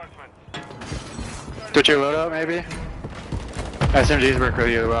reinforcements. Switch your loadout, maybe? SMGs work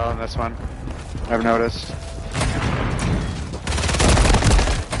really well on this one. I've noticed.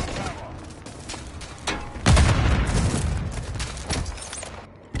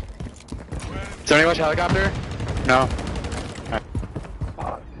 Somebody watch helicopter? No.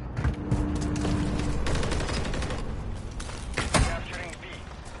 Capturing B.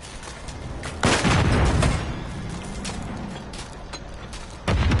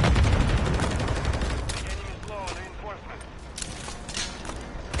 The enemy is low on reinforcements.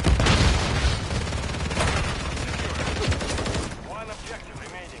 One objective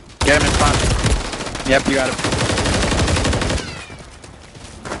remaining. Get him in front. Yep, you got him.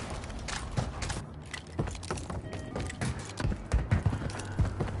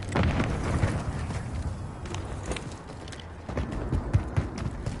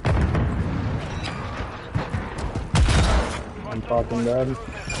 I'm fucking dead.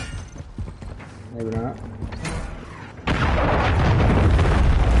 Maybe not.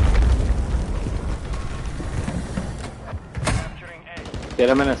 Capturing A. Get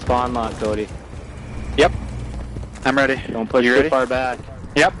him in a spawn lock, Cody. Yep. I'm ready. Don't push you too ready? far back.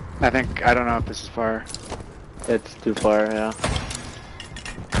 Yep. I don't know if this is far. It's too far, yeah.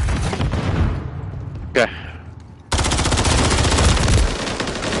 Okay.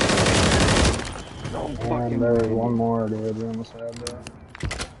 And there's one more, dude. We almost had that.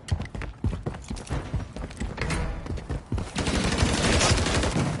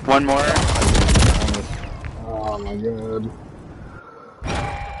 One more. Oh my god.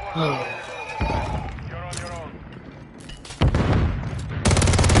 You're on your own.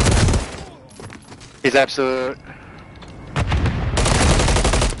 He's absolute.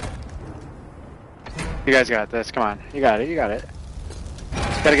 You guys got this. Come on. You got it. You got it.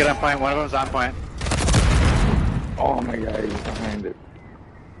 Gotta get on point. One of them's on point. Oh my god, he's behind it.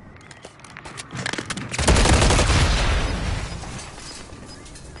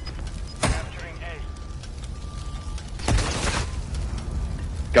 Capturing A.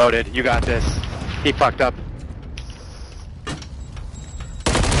 Goated. You got this. He fucked up.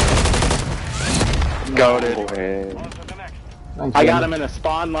 Goated. Way. On to the next. Thank I you. got him in a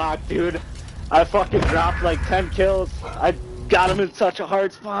spawn lock, dude. I fucking dropped like 10 kills. I got him in such a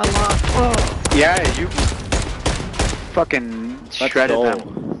hard spawn lock. Oh. Yeah, you fucking shredded go.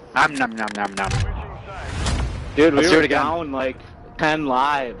 them. Nom nom nom nom nom. Switching sides. Dude, Let's we do were it again. down like 10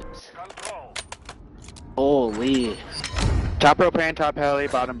 lives. Control. Holy. Top propane, top heli,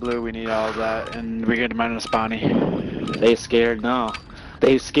 bottom blue. We need all of that, and we get them on a spawny. They scared now.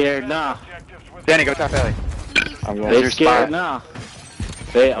 They scared now. Objectives with Danny, go top heli. I'm That's They going your scared spot. now.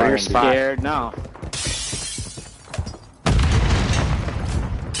 They are your spot. scared now.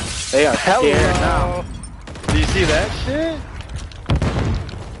 They are scared now. Do you see that shit?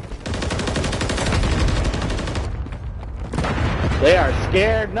 They are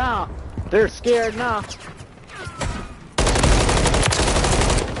scared now. They're scared now.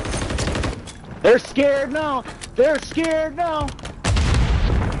 They're scared now. They're scared now.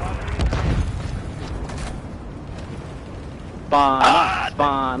 Spawn lock,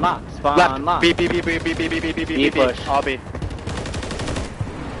 spawn lock, spawn Left. lock. B, B, B, B, B, B, B, B, B, B, B B, B. push. All B.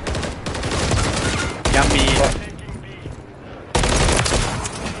 Yummy. taking B.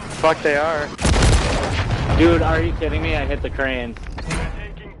 Fuck, they are. Dude, are you kidding me? I hit the crane. We're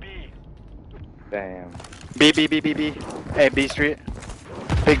taking B. Damn. B, B, B, B, B. Hey, B Street.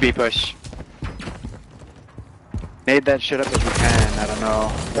 Big B push. Made that shit up as we can. I don't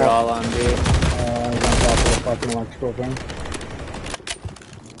know. They're all on B. He's on top of the fucking electrical thing.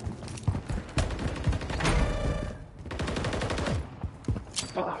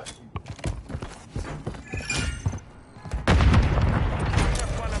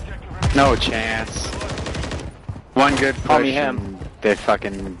 No chance. One good push. Call me and him. They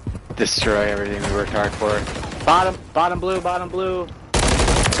fucking destroy everything we worked hard for. Bottom blue, bottom blue.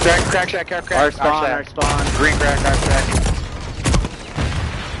 Crack shack, crack shack. Our spawn, our spawn. Green crack, our shack.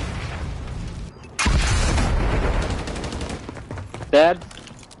 Dead.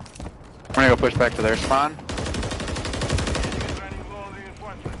 I'm gonna go push back to their spawn. Running low on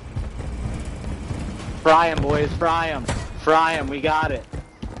reinforcements. Fry 'em, boys, fry 'em. Fry 'em, we got it.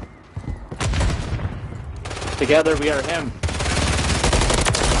 Together we are him.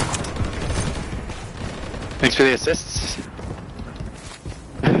 Thanks for the assists.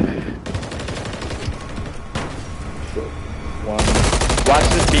 One. Watch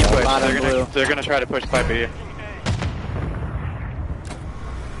this B push. Bottom blue. They're gonna try to push by B.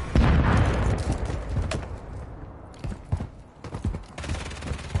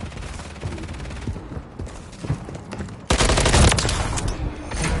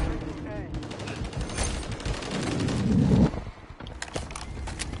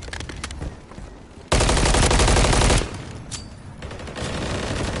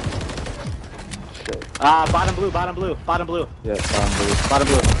 Bottom blue, bottom blue, bottom blue. Yes, bottom blue. Bottom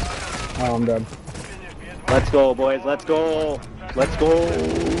blue. Oh, I'm dead. Let's go, boys. Let's go. Let's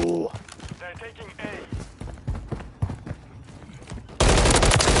go. They're taking A.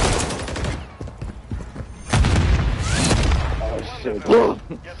 Oh shit.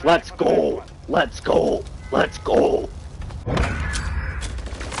 Let's go. Let's go. Let's go.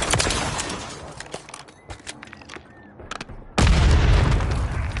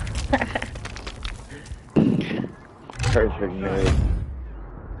 Perfect move.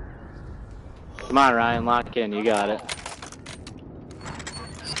 Come on, Ryan. Lock in. You got it.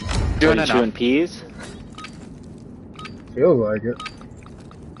 Doing What, you enough. chewing peas? Feels like it.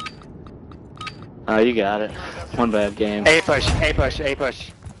 Oh, you got it. One bad game. A push, A push, A push.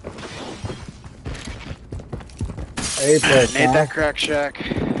 A plus, Need huh? that crack shack.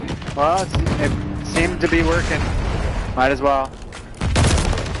 Well, it seemed to be working. Might as well.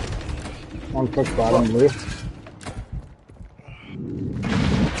 One push bottom blue.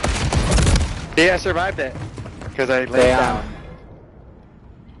 Yeah, I survived it. Because I laid Stay down. on.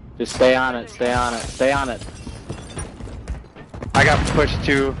 Just stay on it. Stay on it. Stay on it. I got pushed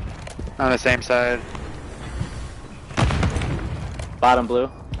two on the same side. Bottom blue.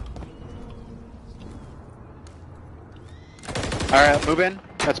 Alright, move in.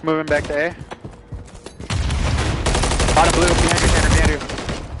 Let's move in back to A. Bottom blue, behind you, Tanner, behind you.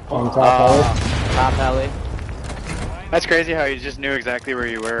 On top alley. Top alley. That's crazy how you just knew exactly where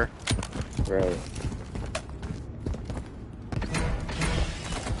you were. Right.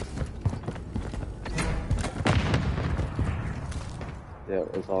 Yeah,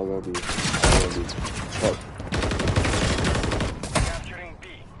 it's all gonna be. Oh, Capturing B.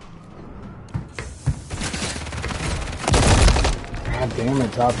 God damn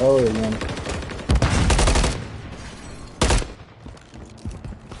it, top alley again.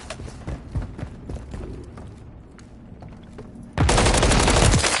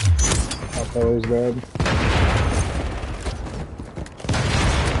 Top alley's dead.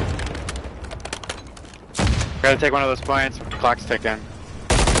 Gotta take one of those points. Clock's ticking.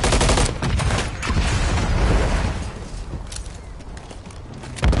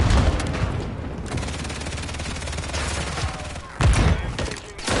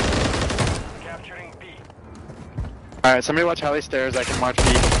 Capturing B. Alright, somebody watch Heli stairs. I can watch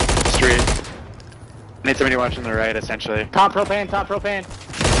B street. I need somebody watching the right, essentially. Top propane. Top propane.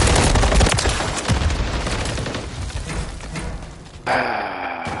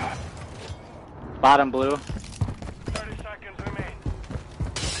 Bottom blue. 30 seconds remain.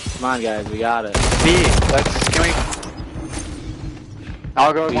 Come on, guys. We got it. B. Can we?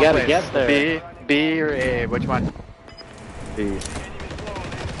 I'll go with We one gotta place. get there. B or A? Which one? B.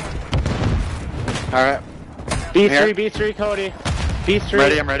 Alright. B3. Here. B3. Cody. B3.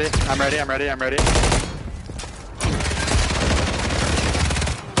 Ready, I'm ready. I'm ready, I'm ready, I'm ready.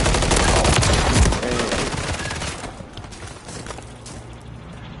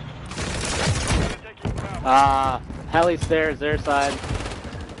 Heli stairs. Their side.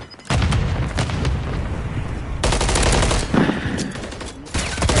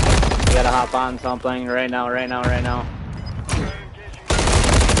 We gotta hop on something right now. Right now. Right now.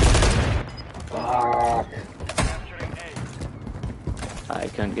 Fuck. Capturing A. I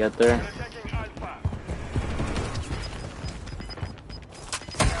couldn't get there. Taking Alpha.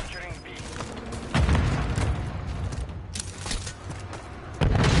 Capturing B.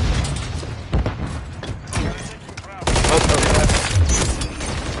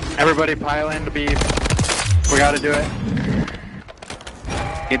 Everybody pile into B. We gotta do it.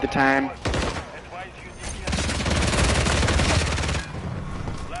 Need the time. Advise you DPS.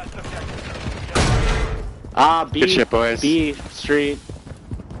 Last objective. B. Good shit, boys. B street.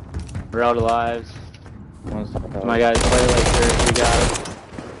 We're out of lives. One's top alley. My guys play like this. We got it.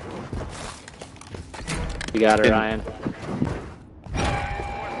 You got it, In- Ryan.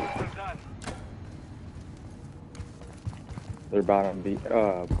 Well done. They're bottom B.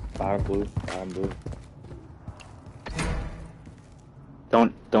 Bottom blue. Bottom blue.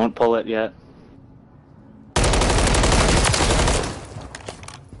 Don't pull it yet.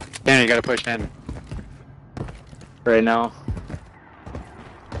 Dan, you gotta push in. Right now.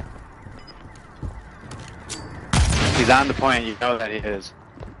 He's on the point, you know that he is.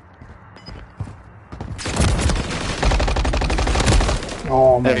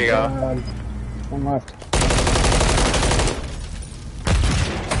 Oh my There you go. god. One left.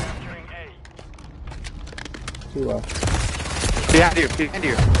 Capturing A. Two left. Behind you, behind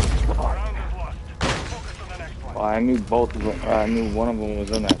you. Round is lost. Focus on the next one. Well, I knew both of them. I knew one of them was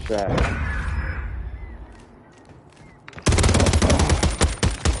in that shack.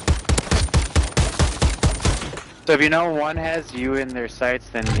 So if you know one has you in their sights,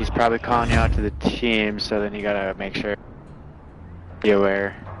 then he's probably calling you out to the team, so then you gotta make sure you're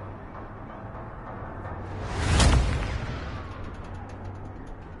aware.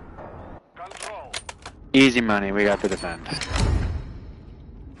 Control. Easy money, we got to defend.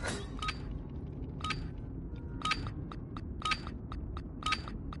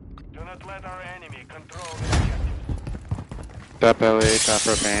 Do not let our enemy control the objective. Top LA, top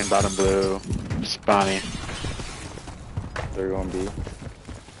propane, bottom blue, spawny. They're going B.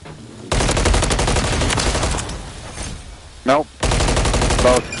 Nope.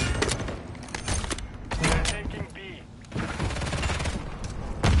 Both. They're taking B.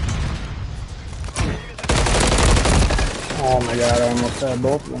 Oh my god, I almost had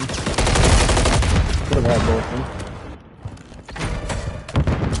both of them. Could have had both of them.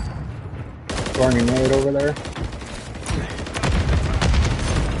 Throwing a nade over there.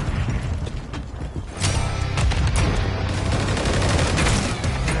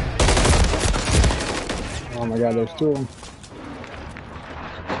 Oh my god, there's two of them.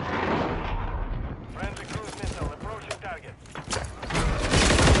 Friendly cruise missile approaching target.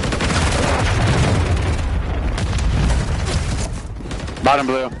 Bottom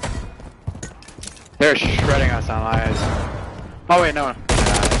blue. They're shredding us on lies. Oh wait, no. It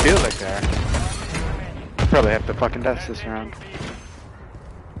feels like they're. Probably have to fucking dust this round.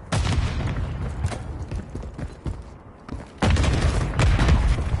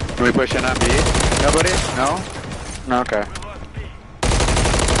 Can we push in on B? Nobody? No? No, okay. We lost B.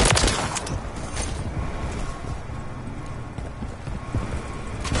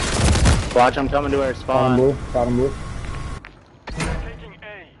 Watch, I'm coming to our Bottom spawn. blue, bottom blue. They're taking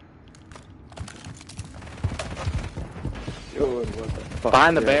A. Dude, what the fuck?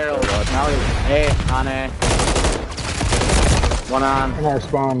 Behind the Yeah, barrel. they're Now he's A, on A. One on. In our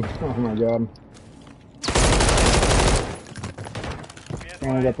spawn. Oh my god.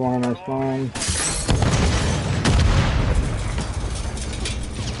 Only got the one in our spawn.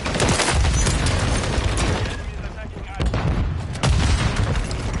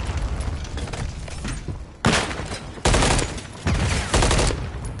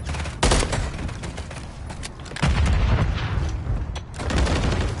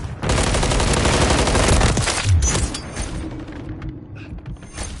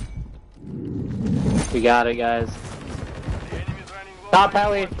 We got it, guys. The enemy's running low.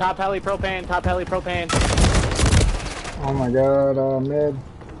 Top heli propane, top heli propane. Oh my god, mid.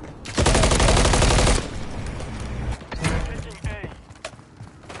 They're taking A.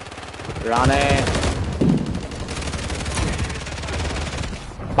 We're on A.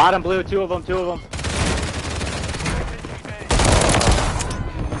 Bottom blue, two of them.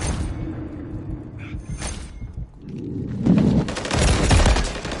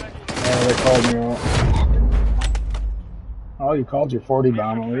 Oh, they called me out. Oh, you called your 40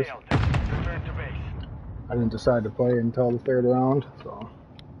 bomb at least. Failed. Return to base. I didn't decide to play until the third round, so.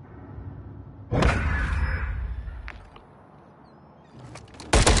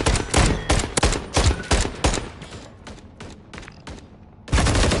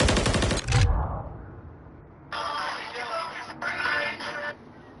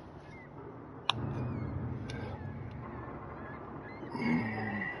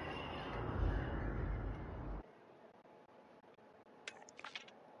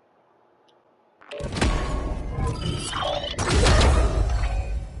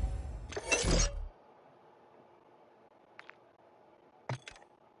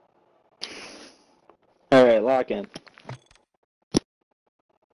 Alright, lock in.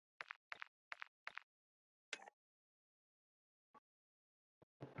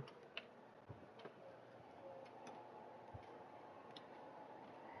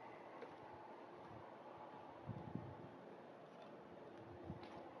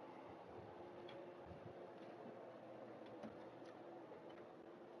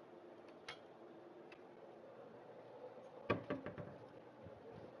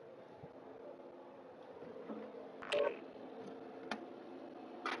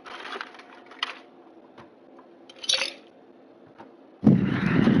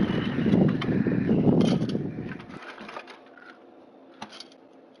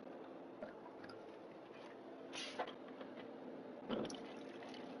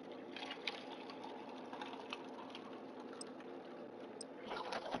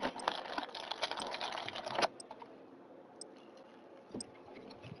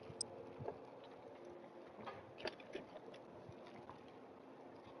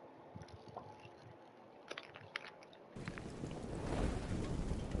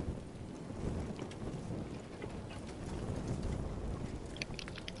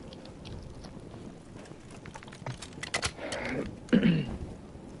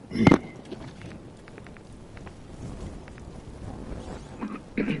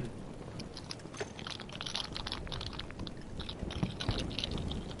 I'll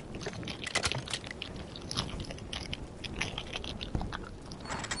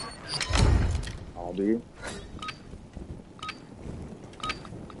be.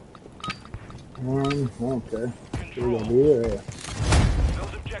 Okay. Here we go, dude.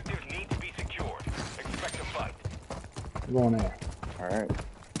 Those objectives need to be secured. Expect a fight. I'm going there. Alright.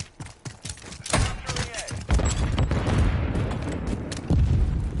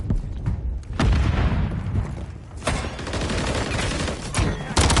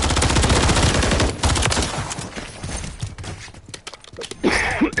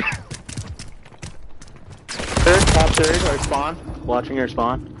 Third, top third, our spawn. Watching our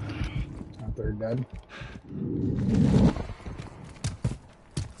spawn. Third dead.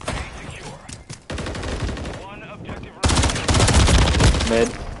 Secure. One objective remaining. Mid.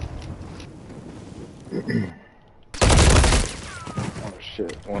 Oh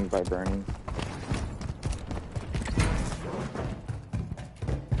shit, one by burning.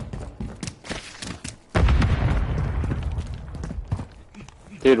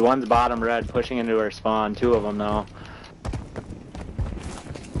 Dude, one's bottom red pushing into our spawn. Two of them now.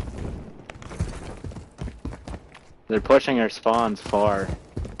 They're pushing our spawns far.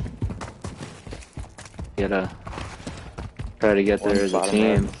 Gotta try to get there One's as a bottom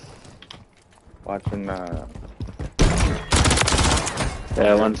team. red. Watching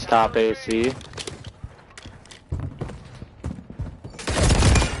Yeah, one's top AC.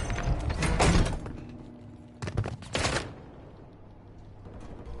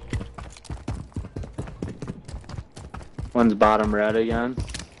 One's bottom red again.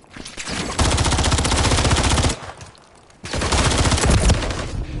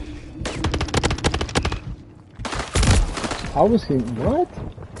 How was he? What?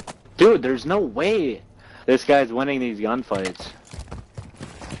 Dude, there's no way this guy's winning these gunfights.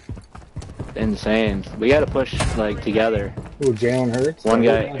 Insane. We gotta push, like, together. Ooh, Jalen Hurts. One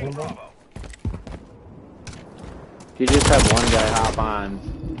guy. If you just have one guy hop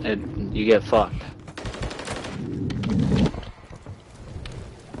on, you get fucked.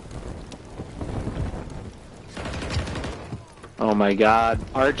 Oh my god.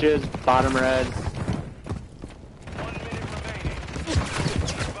 Arches, bottom red. 1 minute remaining.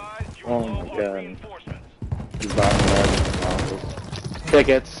 Advise you Oh will my low on God. reinforcements. he's bottom red.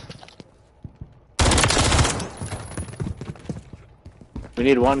 Tickets. We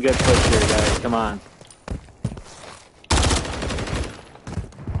need one good push here, guys. Come on.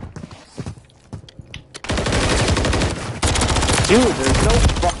 Dude, there's no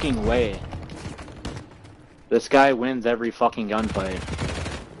fucking way. This guy wins every fucking gunfight.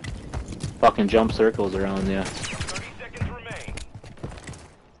 Fucking jump circles around you. 30 seconds remain.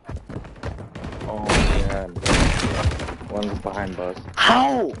 Oh my god. One's behind bus.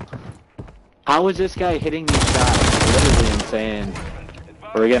 How? How is this guy hitting these shots? Literally insane.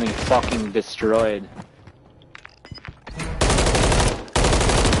 We're getting fucking destroyed.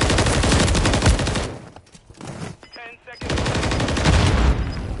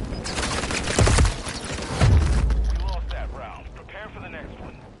 We lost that round. Prepare for the next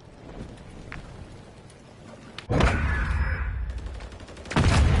one.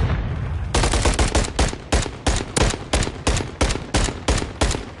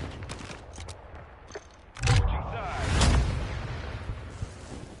 Switching sides.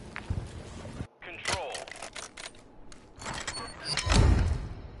 Control.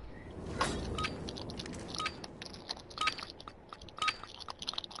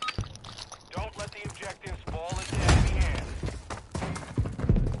 Don't let the objectives fall into enemy hands.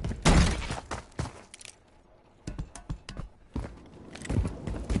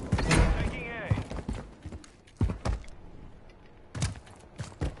 Taking A.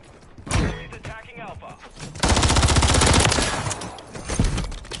 He's attacking Alpha.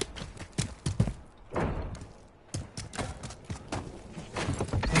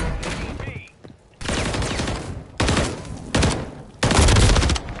 Taking B.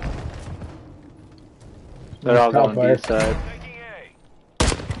 They're all Top going B fire. side. Taking A.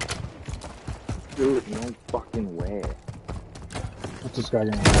 Dude, no fucking way. What's this guy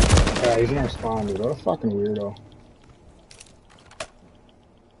gonna? Yeah, he's gonna respond, dude. What a fucking weirdo.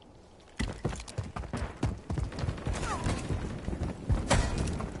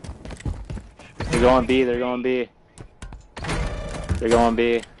 They're going B, they're going B. They're going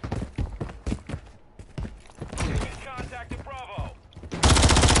B. He's contacted Bravo.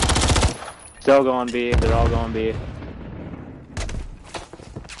 Still going B, they're all going B.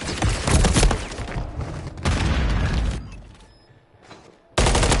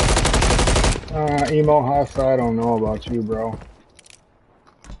 Emo House, I don't know about you, bro.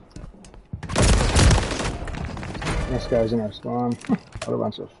 This guy's in our spawn. What a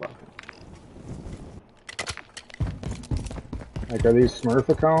bunch of fucking. Like, are these Smurf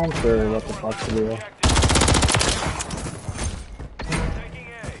accounts or what the fuck's the deal?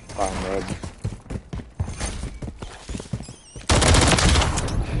 I'm red.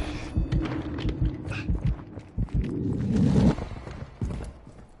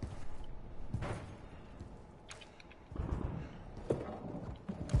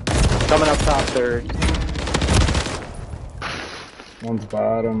 Coming up top third. One's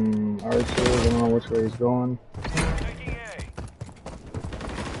bottom archer, I don't know which way he's going.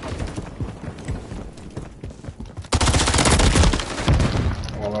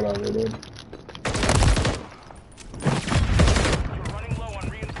 Oh, whatever, dude.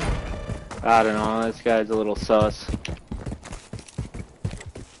 I don't know, this guy's a little sus.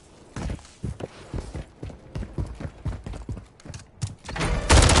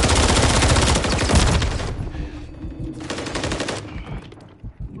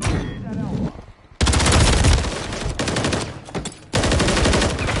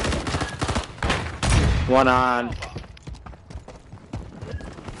 One on.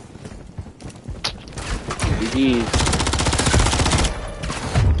 GG's.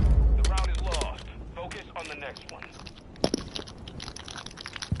 The round is lost. Focus on the next one.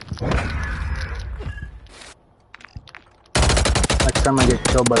 Next time I get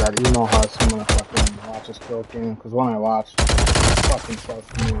killed by that emo house, I'm gonna fucking watch this kill cam. Cause when I watched, it fucking sus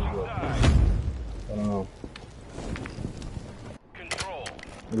to me, but I don't know. Control.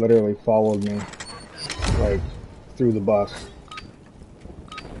 It literally followed me, like, through the bus.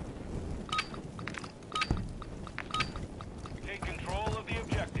 Take control of the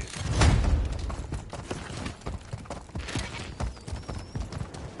objective.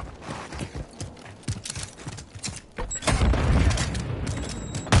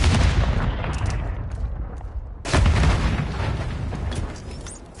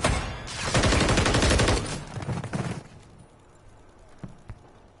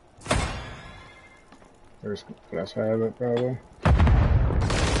 There's, let's have it probably.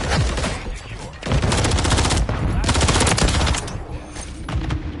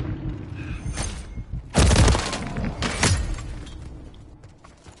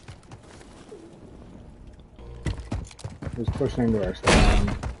 He's pushing into our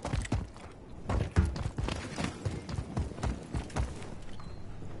spawn.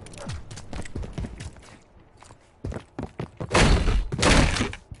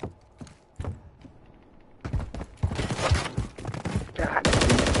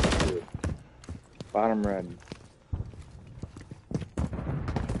 Bottom red.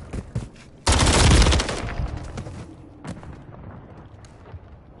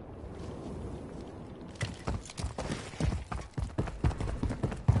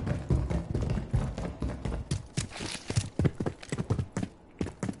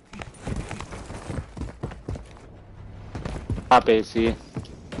 Top AC. Oh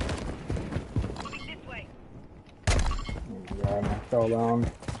my god, I fell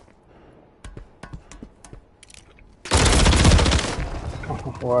down.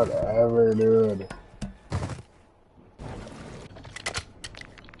 Whatever, dude.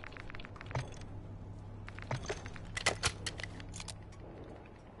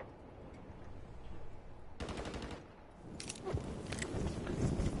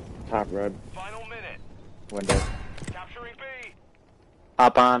 Top red. Final minute. Window. Capturing B.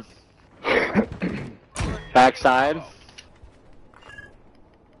 Hop on. Backside.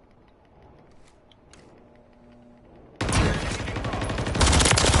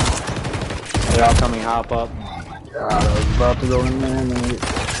 They're all coming hop up. God, I was about to go in there and then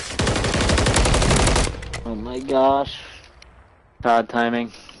Oh my gosh. COD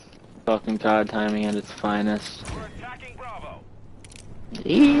timing. Fucking COD timing at its finest. We're attacking Bravo.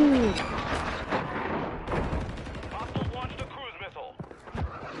 Ew. Hostiles launched a cruise missile.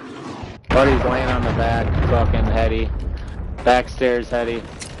 Buddy's laying on the back. Fucking heady. Backstairs heady.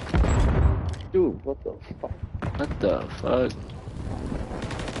 Dude, what the fuck? What the fuck?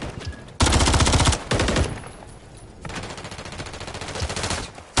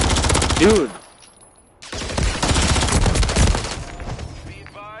 Dude. Be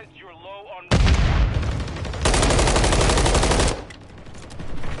advised, you're low on.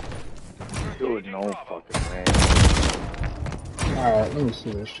 Dude, no fucking way. alright, let me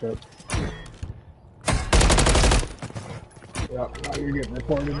see this shit. Yep, now you're getting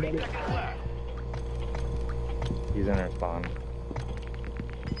reported, buddy. He's in our spawn.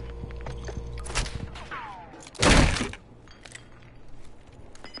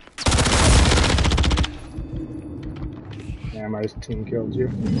 Yeah, my team killed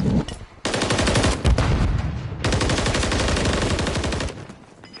you.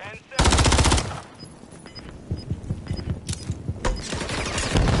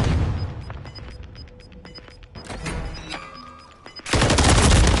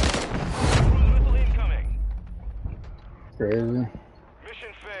 crazy.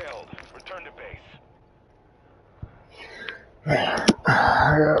 Mission failed. Return to base.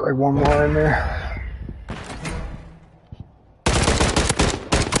 I got like one more in there.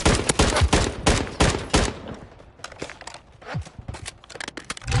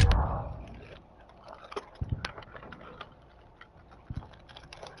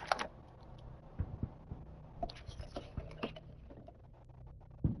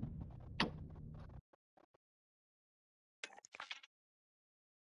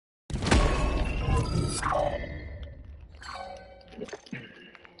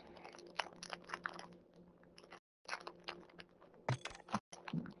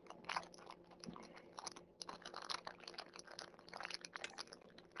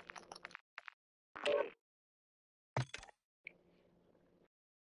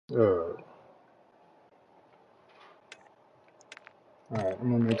 Alright,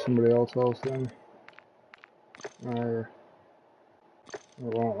 I'm gonna make somebody else then. Or it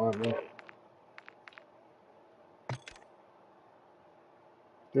won't let me.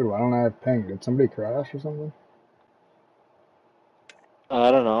 Dude, why don't I have ping? Did somebody crash or something?